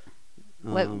is it?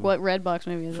 What Um, Redbox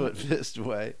movie is Foot it? Fist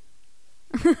Way.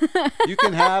 You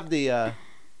can have the.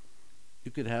 You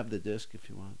could have the disc if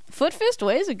you want. Foot Fist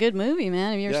Way is a good movie,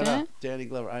 man. Have you ever seen it? Danny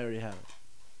Glover. I already have it.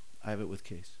 I have it with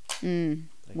case.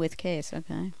 With case.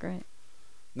 Okay, great.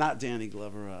 Not Danny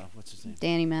Glover. What's his name?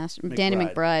 Danny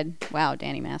McBride. Wow,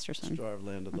 Danny Masterson. Star of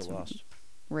Land of That's the what- Lost.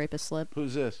 Rape a slip.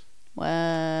 Who's this?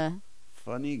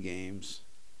 Funny Games.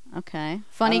 Okay.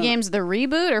 Funny don't- Games the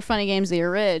reboot or Funny Games the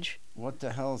orig? What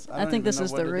the hell's? I don't think even this know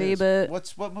is what the it is.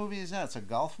 reboot. What movie is that? It's a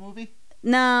golf movie.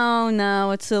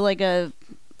 No, it's like a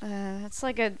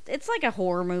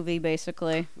horror movie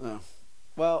basically. Oh,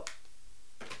 well,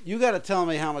 you got to tell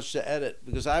me how much to edit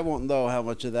because I won't know how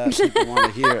much of that people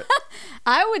want to hear.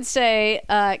 I would say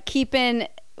keep in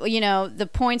the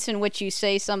points in which you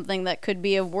say something that could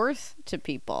be of worth to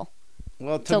people.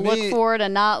 Well, To me, look for, to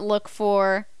not look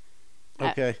for.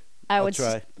 Okay, I will would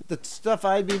try. The stuff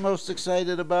I'd be most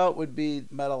excited about would be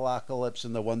Metalocalypse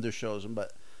and the Wonder Shows,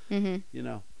 but you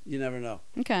never know.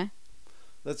 Okay.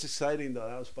 That's exciting though.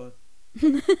 That was fun.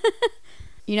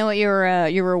 You know what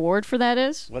your reward for that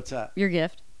is? What's that? Your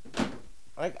gift.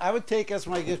 I would take as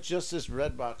my gift just this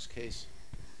Redbox case.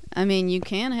 I mean, you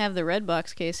can have the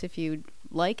Redbox case if you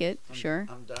like it. Sure.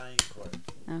 I'm dying for it.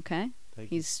 Okay.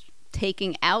 Thank you. He's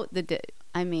taking out the.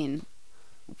 I mean,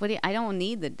 I don't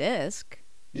need the disc.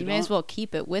 You may as don't? well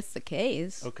keep it with the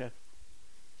case. Okay.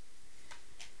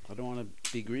 I don't want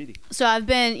to be greedy. So I've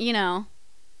been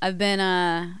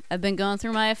going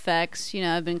through my effects.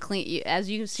 I've been clean. As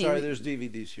you can see, Sorry, there's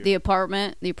DVDs here. the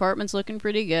apartment's looking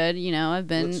pretty good. I've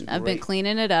been Looks I've been great.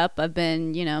 cleaning it up. I've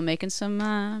been making some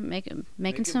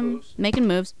making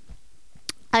moves.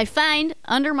 I find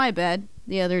under my bed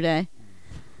the other day.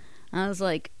 I was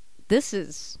like,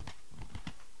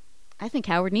 I think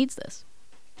Howard needs this.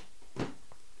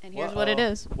 And here's what it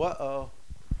is. Uh-oh.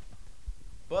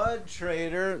 Bud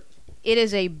Trader. It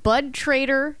is a Bud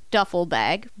Trader duffel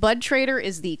bag. Bud Trader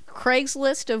is the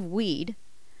Craigslist of weed.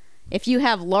 If you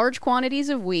have large quantities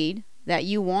of weed that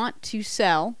you want to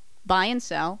buy and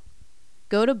sell,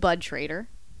 go to Bud Trader.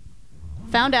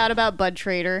 Found out about Bud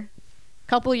Trader a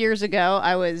couple years ago.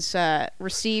 I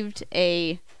received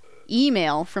a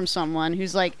email from someone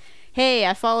who's like, "Hey,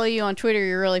 I follow you on Twitter.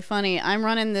 You're really funny. I'm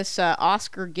running this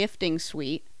Oscar gifting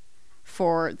suite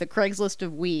for the Craigslist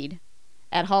of weed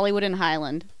at Hollywood and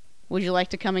Highland. Would you like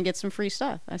to come and get some free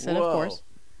stuff?" I said, Whoa. "Of course."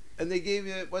 And they gave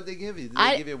you, what'd they give you? Did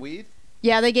they give you weed?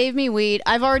 Yeah, they gave me weed.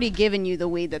 I've already given you the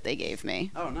weed that they gave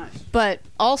me. Oh, nice. But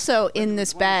also in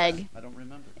this When was bag that? I don't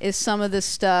remember. is some of this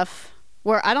stuff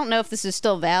where I don't know if this is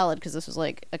still valid because this was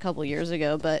like a couple years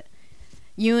ago, but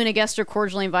you and a guest are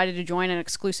cordially invited to join an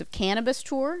exclusive cannabis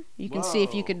tour. You can see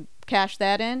if you Whoa. could cash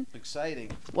that in. Exciting.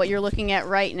 What you're looking at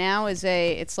right now is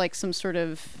it's like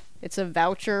it's a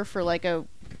voucher for like a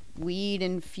weed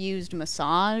infused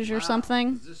massage or Wow.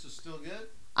 something. This is still good?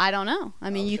 I don't know. I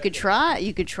mean, I'll you check could it try.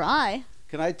 You could try.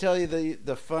 Can I tell you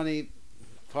the funny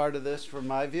part of this from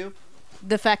my view?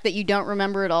 the fact that you don't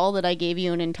remember at all that I gave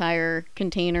you an entire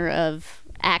container of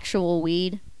actual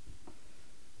weed?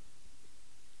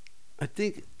 I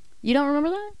think, You don't remember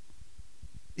that?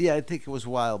 yeah, I think it was a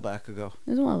while back ago.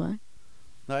 It was a while back.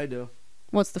 I do.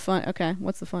 What's the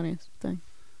funniest thing?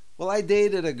 Well, I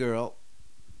dated a girl,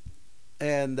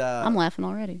 and I'm laughing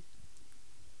already.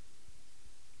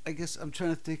 I guess I'm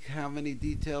trying to think how many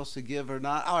details to give or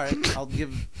not. All right, I'll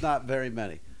give not very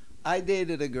many. I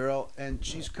dated a girl, and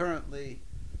she's currently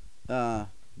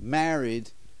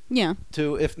married Yeah.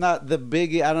 to, if not the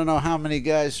biggie, I don't know how many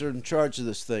guys are in charge of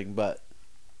this thing, but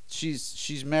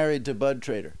she's married to Bud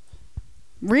Trader.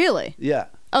 Really? Yeah,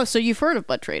 Oh, so you've heard of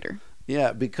Bud Trader?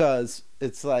 yeah, because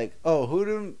it's like, oh, who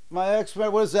did my ex?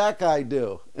 What does that guy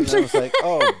do? And I was like,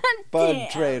 oh, Bud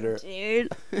Damn, Trader.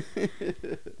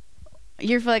 dude.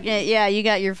 You're fucking, yeah, you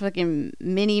got your fucking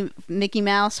mini Mickey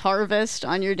Mouse harvest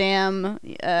on your damn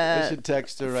I should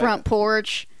text her right front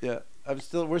porch. Yeah,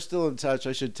 we're still in touch.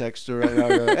 I should text her right now.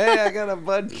 Go, hey, I got a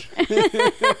Bud.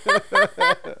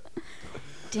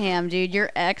 Damn, dude,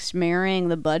 your ex marrying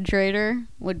the Bud Trader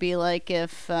would be like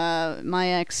if my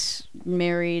ex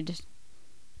married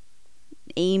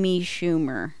Amy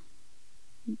Schumer.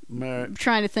 I'm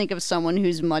trying to think of someone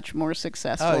who's much more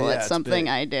successful at it's something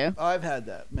big. I do. I've had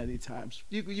that many times.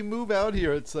 You move out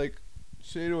here, it's like,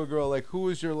 say to a girl, like, who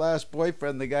was your last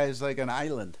boyfriend? The guy's like an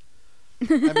island.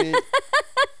 I mean,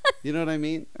 you know what I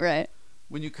mean? Right.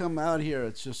 When you come out here,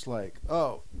 it's just like,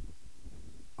 oh,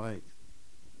 like,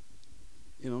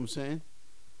 you know what I'm saying?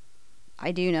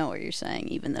 I do know what you're saying,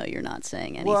 even though you're not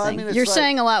saying anything. Well, I mean, it's you're like-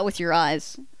 saying a lot with your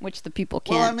eyes, which the people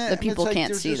can't. The people it's like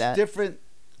can't there's see just that. different,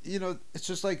 you know, it's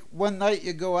just like one night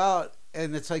you go out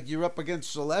and it's like you're up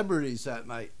against celebrities that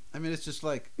night. I mean, it's just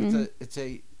like it's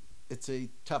a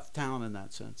tough town in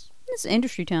that sense. It's an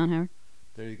industry town, Howard.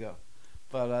 There you go.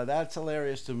 But that's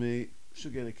hilarious to me.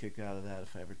 She'll get a kick out of that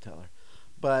if I ever tell her.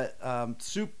 But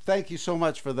Soup, thank you so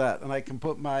much for that, and I can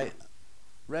put my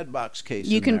Redbox case.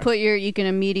 You in can there. you can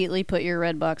immediately put your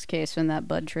Redbox case in that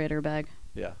Bud Trader bag.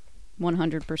 Yeah.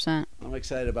 100%. I'm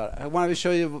excited about it. I wanted to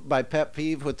show you my pet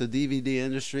peeve with the DVD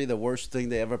industry, the worst thing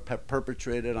they ever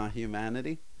perpetrated on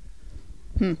humanity.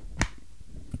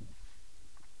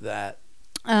 That.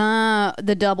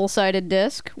 The double-sided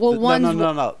disc. Well,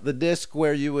 No. The disc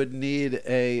where you would need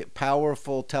a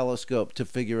powerful telescope to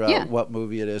figure out what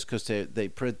movie it is because they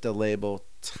print the label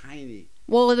tiny.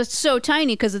 Well, it's so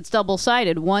tiny because it's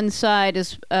double-sided. One side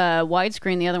is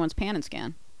widescreen, the other one's pan and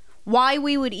scan. Why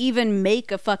we would even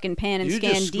make a fucking pan and You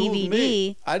scan just schooled DVD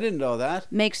me. I didn't know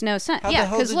that. makes no sense. How Yeah, the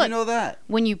hell because did look, you know that?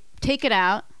 when you take it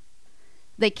out,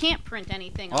 they can't print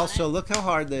anything Also, on it. look how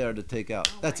hard they are to take out.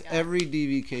 Oh my That's God. every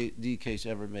DVD case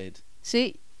ever made.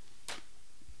 See,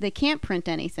 they can't print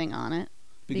anything on it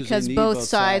Because they need both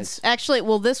sides. Actually,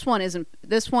 well, this one isn't.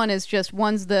 This one is just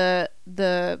one's the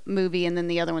movie, and then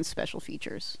the other one's special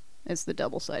features. It's the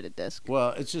double-sided disc.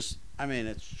 Well, it's just, I mean,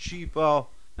 it's cheapo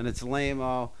and it's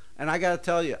lame-o. And I got to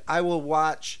tell you, I will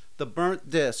watch the burnt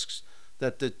discs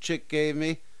that the chick gave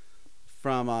me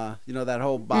from, that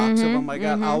whole box of them I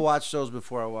got. I'll watch those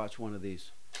before I watch one of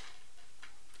these.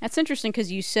 That's interesting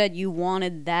because you said you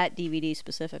wanted that DVD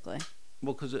specifically.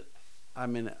 Well, because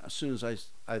as soon as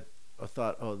I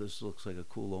thought, oh, this looks like a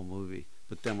cool old movie.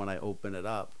 But then when I open it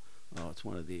up, oh, it's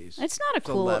one of these. It's not a It's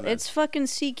a cool. lemon. It's fucking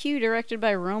CQ, directed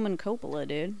by Roman Coppola,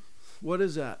 dude. What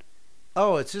is that?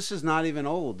 Oh, this is not even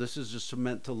old. This is just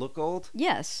meant to look old?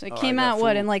 Yes, it Oh, came I got out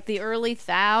what fooled. in like the early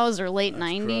thous or late That's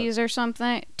 90s or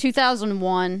something.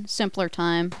 2001, simpler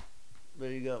time. There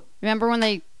you go. Remember when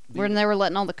they were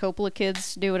letting all the Coppola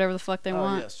kids do whatever the fuck they Oh,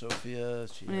 want? yeah, Sophia.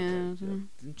 She had Yeah, that, mhm.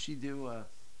 Didn't she do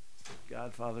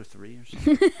Godfather 3 or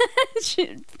something?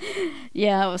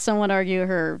 Yeah, some would argue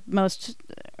her most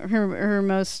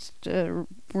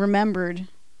remembered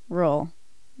role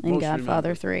in Most Godfather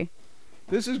remembered. 3.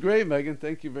 This is great, Megan.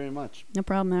 Thank you very much. No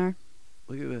problem there.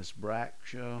 Look at this Brack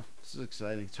show. This is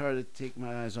exciting. It's hard to take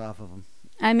my eyes off of them.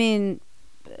 I mean,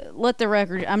 let the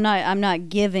record. I'm not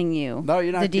giving you No,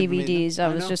 you're not the giving me DVDs. them.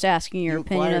 I I was know. just asking your You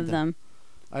opinion acquired of them. them.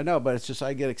 I know, but it's just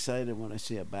I get excited when I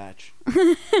see a batch.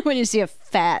 When you see a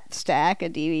fat stack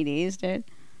of DVDs, dude.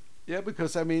 Yeah,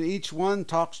 because I mean, each one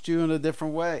talks to you in a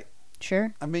different way.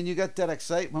 Sure. I mean, you got that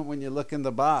excitement when you look in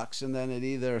the box, and then it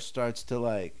either starts to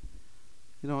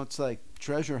it's like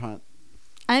treasure hunt.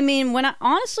 I mean, when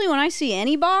I see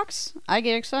any box, I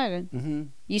get excited. Mm-hmm.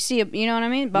 You see you know what I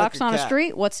mean? Box a on a cat.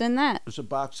 street. What's in that? There's a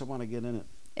box I want to get in it.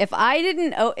 If I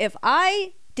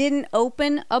didn't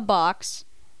open a box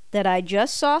that I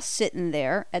just saw sitting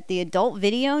there at the Adult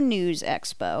Video News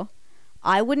Expo,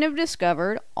 I wouldn't have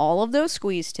discovered all of those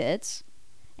squeeze tits,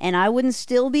 and I wouldn't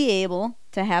still be able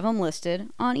to have them listed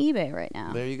on eBay right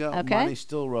now. There you go. Okay? Money's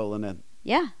still rolling in.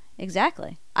 Yeah,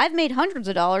 exactly. I've made hundreds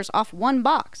of dollars off one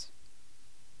box.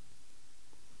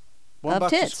 One Of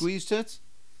box tits. of squeeze tits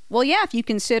Well, yeah, if you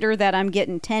consider that I'm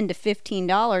getting $10 to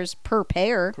 $15 per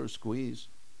pair. per squeeze.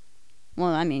 Well,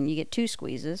 I mean, you get 2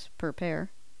 squeezes per pair.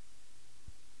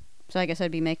 So I guess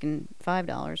I'd be making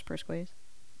 $5 per squeeze. 5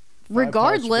 parts per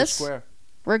Regardless, square.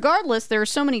 there are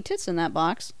so many tits in that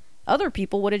box. Other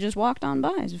people would have just walked on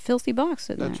by. It's a filthy box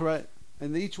sitting That's there. right.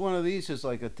 And each one of these is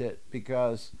like a tit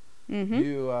because Mm-hmm.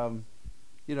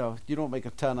 you know, you don't make a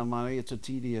ton of money. It's a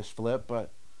tedious flip, but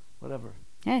whatever.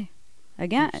 Hey,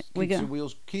 again, Keeps we go. your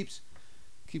wheels keeps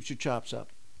your chops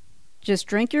up. Just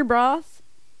drink your broth,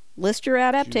 list your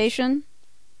adaptation.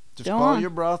 Just Go call on. your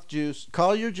broth juice.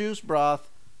 Call your juice broth.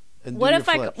 And What do if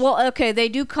your I? flips. Well, okay, they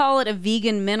do call it a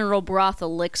vegan mineral broth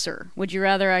elixir. Would you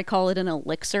rather I call it an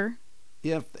elixir?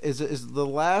 Yeah, is the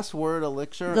last word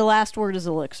elixir? The last word is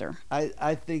elixir.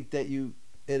 I think that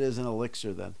it is an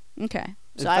elixir then. Okay.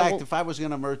 In So fact, if I was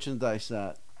going to merchandise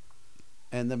that,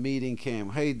 and the meeting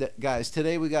came, hey guys,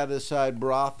 today we got to decide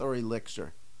broth or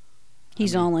elixir.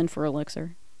 he's I mean- all in for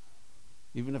elixir.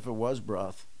 Even if it was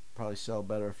broth, probably sell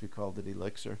better if you called it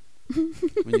elixir.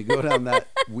 When you go down that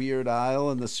weird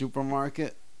aisle in the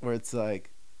supermarket where it's like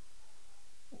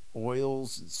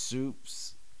oils and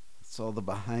soups, it's all the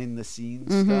behind the scenes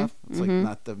Mhm, stuff. It's like mhm.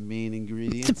 not the main It's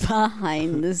ingredients.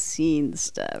 behind the scenes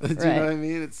stuff, Do you know what I right?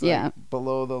 mean? It's Yeah. like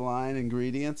below the line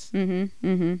ingredients. Mm-hmm.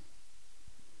 Mm-hmm.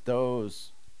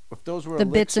 Those, if those were The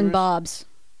bits and elixirs, bobs.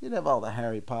 you'd have all the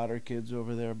Harry Potter kids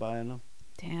over there buying them.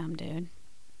 Damn, dude.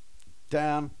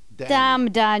 Damn.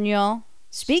 Damn, Daniel.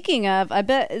 Speaking of, I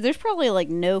bet there's probably like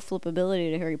no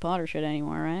flippability to Harry Potter shit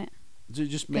anymore, right? They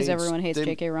just Because made everyone hates they-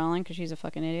 J.K. Rowling because she's a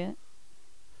fucking idiot.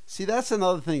 See, that's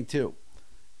another thing too.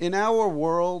 In our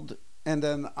world and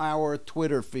then our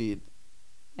Twitter feed,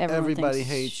 Everyone everybody thinks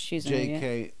hates she's an idiot.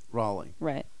 J.K. Rowling.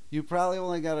 Right. You probably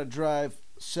only got to drive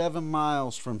 7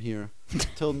 miles from here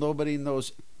till nobody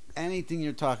knows anything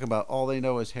you're talking about. All they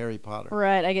know is Harry Potter.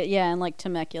 Right. I get and like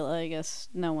Temecula, I guess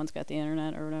no one's got the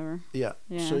internet or whatever. Yeah.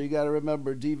 Yeah. So you got to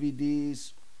remember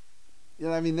DVDs. You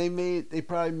know, I mean, they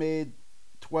probably made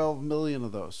 12 million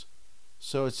of those.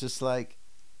 So it's just like,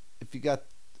 if you got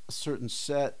a certain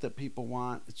set that people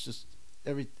want, it's just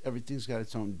everything's got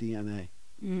its own DNA.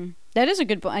 Mm. That is a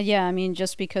good point. Yeah, I mean,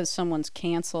 just because someone's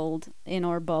canceled in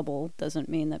our bubble doesn't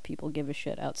mean that people give a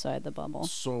shit outside the bubble.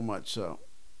 So much so.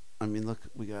 I mean, look,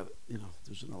 we got,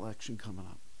 there's an election coming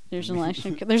up. There's an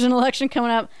election. There's an election coming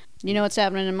up. You know what's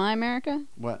happening in my America?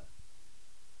 What?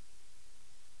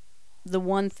 The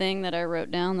one thing that I wrote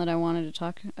down that I wanted to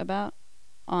talk about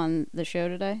on the show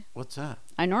today. What's that?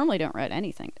 I normally don't write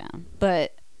anything down,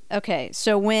 but okay.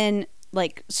 So when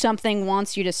like something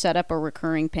wants you to set up a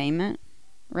recurring payment,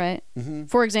 right? Mm-hmm.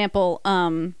 For example,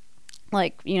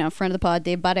 like friend of the pod,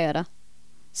 Dave Barrera,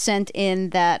 sent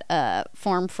in that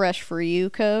Farm Fresh for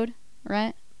You code,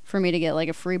 right? For me to get like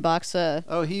a free box of.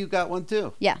 Oh, you got one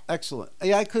too? Yeah. Excellent.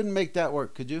 Yeah, I couldn't make that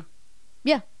work. Could you?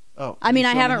 Yeah. Oh. I mean, you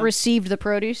I show me haven't how? received the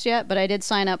produce yet, but I did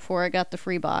sign up for it, got the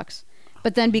free box.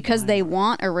 But then because they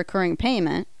want a recurring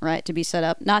payment, right, to be set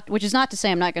up, which is not to say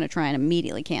I'm not going to try and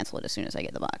immediately cancel it as soon as I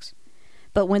get the box.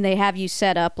 But when they have you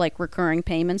set up like recurring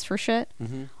payments for shit,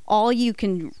 Mhm. all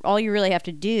you really have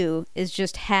to do is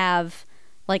just have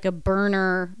like a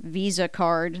burner Visa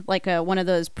card, like one of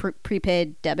those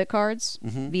prepaid debit cards,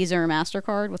 Mhm. Visa or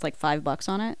MasterCard with like $5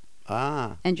 on it,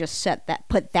 Ah. and just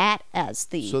put that as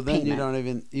the So then payment. you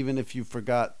don't even if you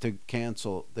forgot to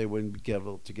cancel, they wouldn't be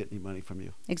able to get any money from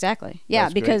you. Exactly. Yeah,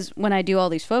 That's great. because when I do all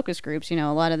these focus groups, a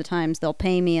lot of the times they'll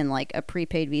pay me in like a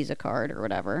prepaid Visa card or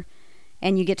whatever.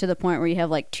 And you get to the point where you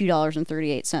have like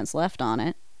 $2.38 left on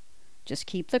it. Just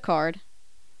keep the card.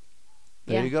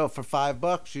 There Yeah. you go. For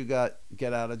 $5, you got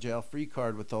get out of jail free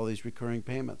card with all these recurring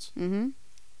payments. Mm-hmm.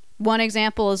 One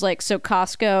example is like, so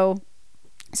Costco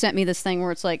sent me this thing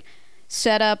where it's like,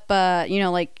 set up,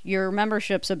 like your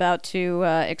membership's about to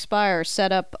expire,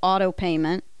 set up auto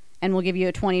payment, and we'll give you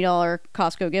a $20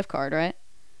 Costco gift card, right?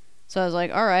 So I was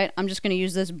like, all right, I'm just going to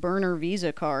use this burner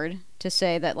Visa card to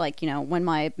say that, like, when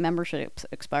my membership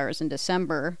expires in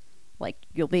December, like,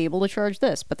 you'll be able to charge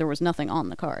this, but there was nothing on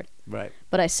the card. Right.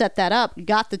 But I set that up,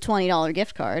 got the $20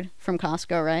 gift card from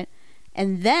Costco, right?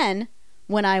 And then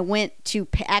when I went to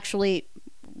actually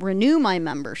renew my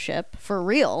membership for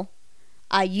real,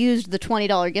 I used the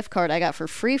 $20 gift card I got for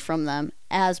free from them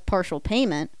as partial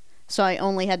payment, so I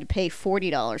only had to pay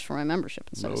 $40 for my membership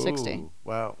instead of $60. Ooh,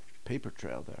 wow. Paper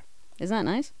trail there. Isn't that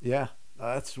nice? Yeah.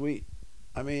 That's sweet.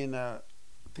 I mean, I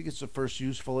think it's the first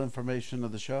useful information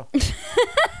of the show.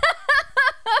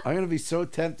 I'm gonna be so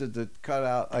tempted to cut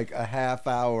out like a half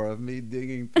hour of me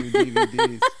digging through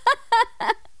DVDs.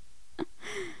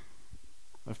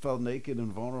 I felt naked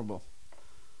and vulnerable.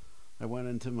 I went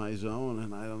into my zone,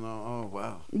 and I don't know. Oh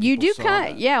wow! You People do saw kind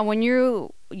that. of, yeah. When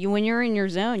you're in your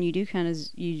zone, you do kind of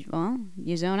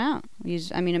you zone out.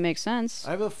 I mean, it makes sense.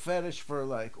 I have a fetish for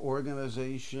like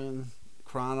organization,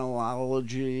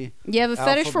 chronology. You have a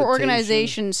fetish for alphabetation.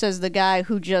 organization, says the guy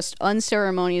who just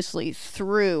unceremoniously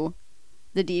threw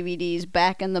the DVDs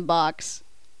back in the box.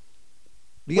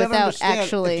 You gotta Without understand,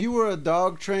 actually- if you were a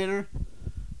dog trainer,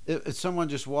 if someone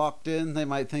just walked in, they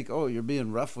might think, "Oh, you're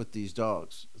being rough with these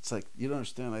dogs." It's like, you don't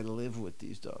understand. I live with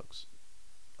these dogs.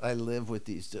 I live with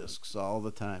these discs all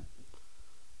the time.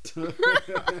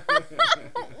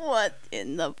 What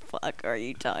in the fuck are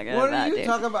you talking What about, are you dude?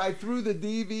 talking about? I threw the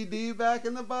DVD back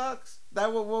in the box.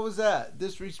 What was that?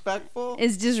 Disrespectful?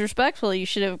 It's disrespectful. You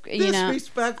should have, you know.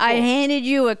 Disrespectful. I handed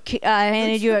you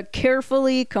a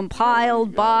carefully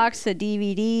compiled box of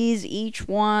DVDs, each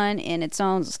one in its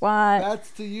own slot. That's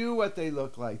to you what they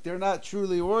look like. They're not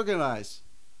truly organized.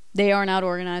 They are not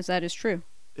organized. That is true.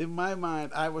 In my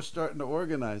mind, I was starting to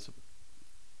organize them.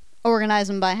 Organize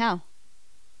them by how?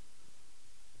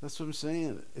 That's what I'm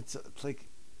saying. It's like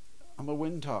I'm a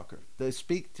wind talker. They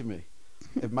speak to me.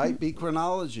 It might be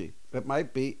chronology. It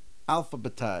might be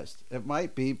alphabetized. It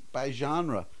might be by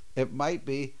genre. It might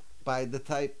be by the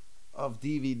type of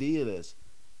DVD it is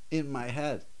in my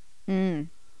head. Mm.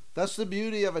 That's the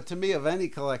beauty of it to me, of any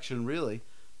collection, really.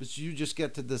 Is you just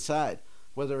get to decide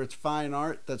whether it's fine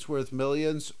art that's worth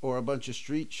millions or a bunch of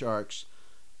street sharks.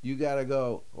 You got to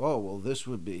go, oh, well, this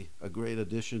would be a great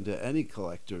addition to any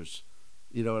collector's.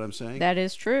 You know what I'm saying? That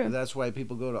is true. And that's why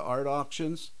people go to art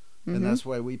auctions, Mhm. and that's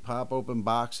why we pop open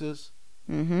boxes,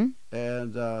 Mm-hmm.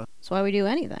 and That's why we do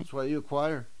anything. that's why you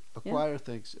acquire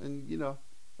things. And you know,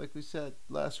 like we said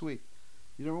last week,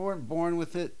 you weren't born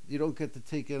with it. You don't get to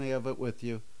take any of it with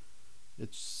you.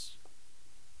 It's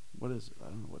what is it? I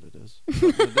don't know what it is.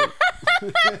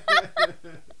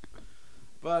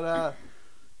 But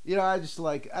you know,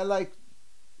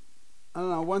 I don't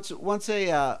know.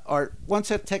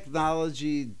 Once a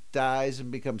technology dies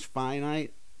and becomes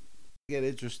finite, I get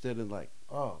interested in like,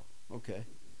 oh, okay,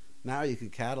 now you can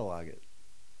catalog it.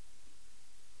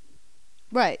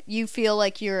 Right. You feel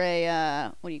like you're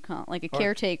a what do you call it? Like a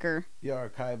caretaker. Yeah,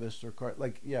 archivist or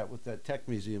with that tech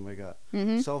museum I got.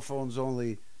 Mm-hmm. Cell phones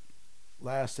only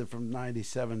lasted from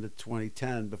 '97 to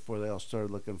 2010 before they all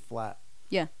started looking flat.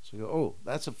 Yeah. So you go, oh,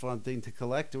 that's a fun thing to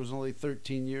collect. It was only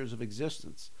 13 years of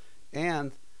existence.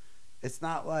 And it's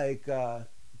not like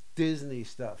Disney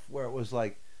stuff where it was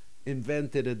like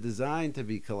invented and designed to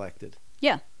be collected.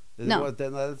 Yeah. No.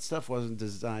 That stuff wasn't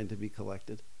designed to be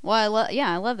collected. Well, I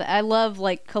love that. I love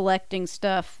like collecting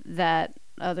stuff that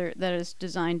is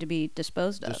designed to be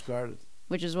disposed of. Discarded.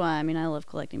 Which is why I love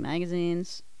collecting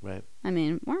magazines. Right. I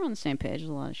mean, we're on the same page with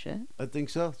a lot of shit. I think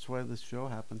so. That's why this show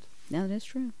happened. No, that is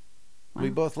true. Wow. We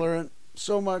both learn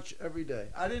so much every day.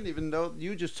 I didn't even know.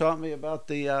 You just taught me about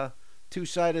the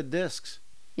two-sided discs.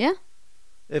 Yeah.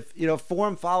 If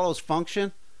form follows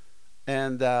function,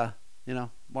 and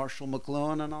Marshall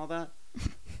McLuhan and all that.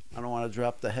 I don't want to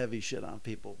drop the heavy shit on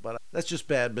people, but that's just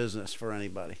bad business for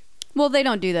anybody. Well, they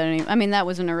don't do that anymore. That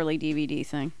was an early DVD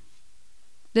thing.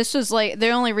 This was like the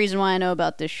only reason why I know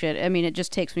about this shit. It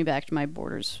just takes me back to my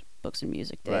Borders books and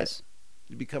music days. Right.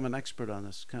 You become an expert on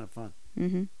this. It's kind of fun.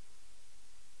 Mm-hmm.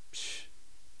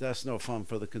 That's no fun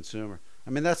for the consumer.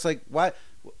 That's like why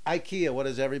IKEA. What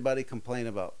does everybody complain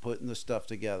about? Putting the stuff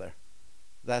together.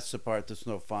 That's the part that's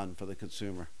no fun for the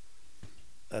consumer.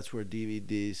 That's where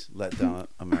DVDs let down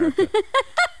America.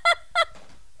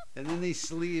 And then these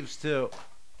sleeves too.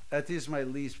 That is my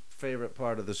least favorite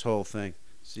part of this whole thing.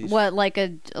 See, What, like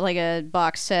a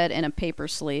box set and a paper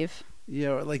sleeve?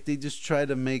 Yeah, like they just try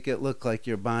to make it look like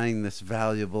you're buying this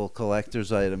valuable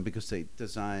collector's item because they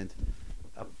designed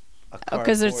a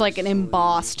Because there's like an sleeve.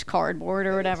 embossed cardboard or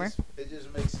And whatever. It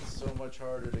just makes it so much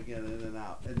harder to get in and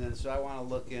out. And then so I want to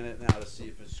look in it now to see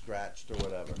if it's scratched or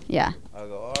whatever. Yeah. I'll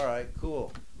go, all right,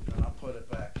 cool. And I'll put it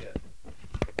back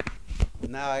in.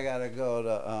 Now I got to go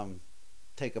to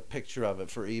take a picture of it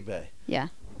for eBay. Yeah.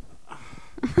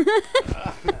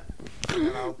 And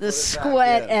I'll put The it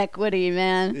sweat back in. equity,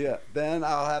 man. Yeah, then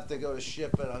I'll have to go to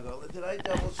ship it. I'll go, did I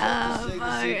double check Oh, this thing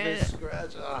to see if it's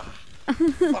scratched?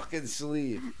 Fucking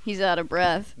sleeve. He's out of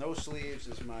breath. No sleeves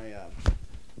is my,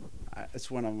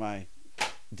 it's one of my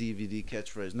DVD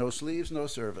catchphrases. No sleeves, no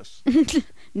service.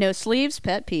 No sleeves,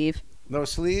 pet peeve. No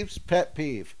sleeves, pet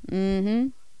peeve. Mm-hmm.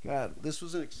 God, this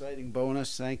was an exciting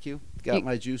bonus. Thank you. Got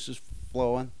my juices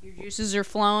flowing. Your juices are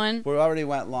flowing. We already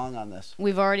went long on this.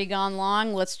 We've already gone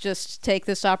long. Let's just take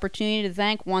this opportunity to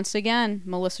thank once again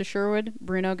Melissa Sherwood,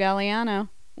 Bruno Galliano.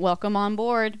 Welcome on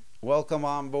board. Welcome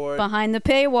on board. Behind the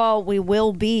paywall, we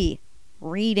will be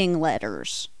reading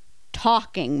letters,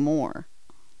 talking more.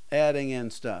 Adding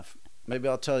in stuff. Maybe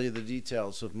I'll tell you the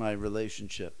details of my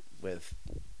relationship with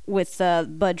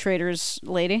Bud Trader's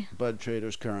lady. Bud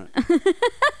Trader's current.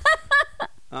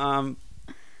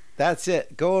 That's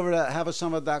it. Go over to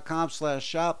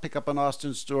haveasummit.com/shop. Pick up an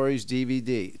Austin Stories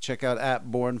DVD. Check out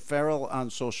 @BornFerrell on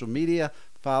social media.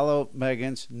 Follow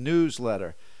Megan's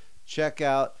newsletter. Check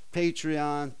out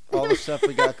Patreon. All the stuff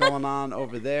we got going on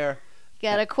over there.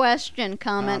 Got a question,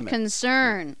 comment,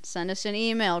 concern? Send us an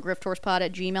email,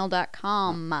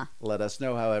 grifthorspod@gmail.com. Let us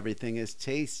know how everything is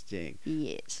tasting.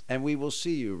 Yes. And we will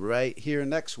see you right here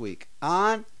next week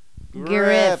on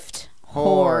Grift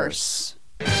Horse.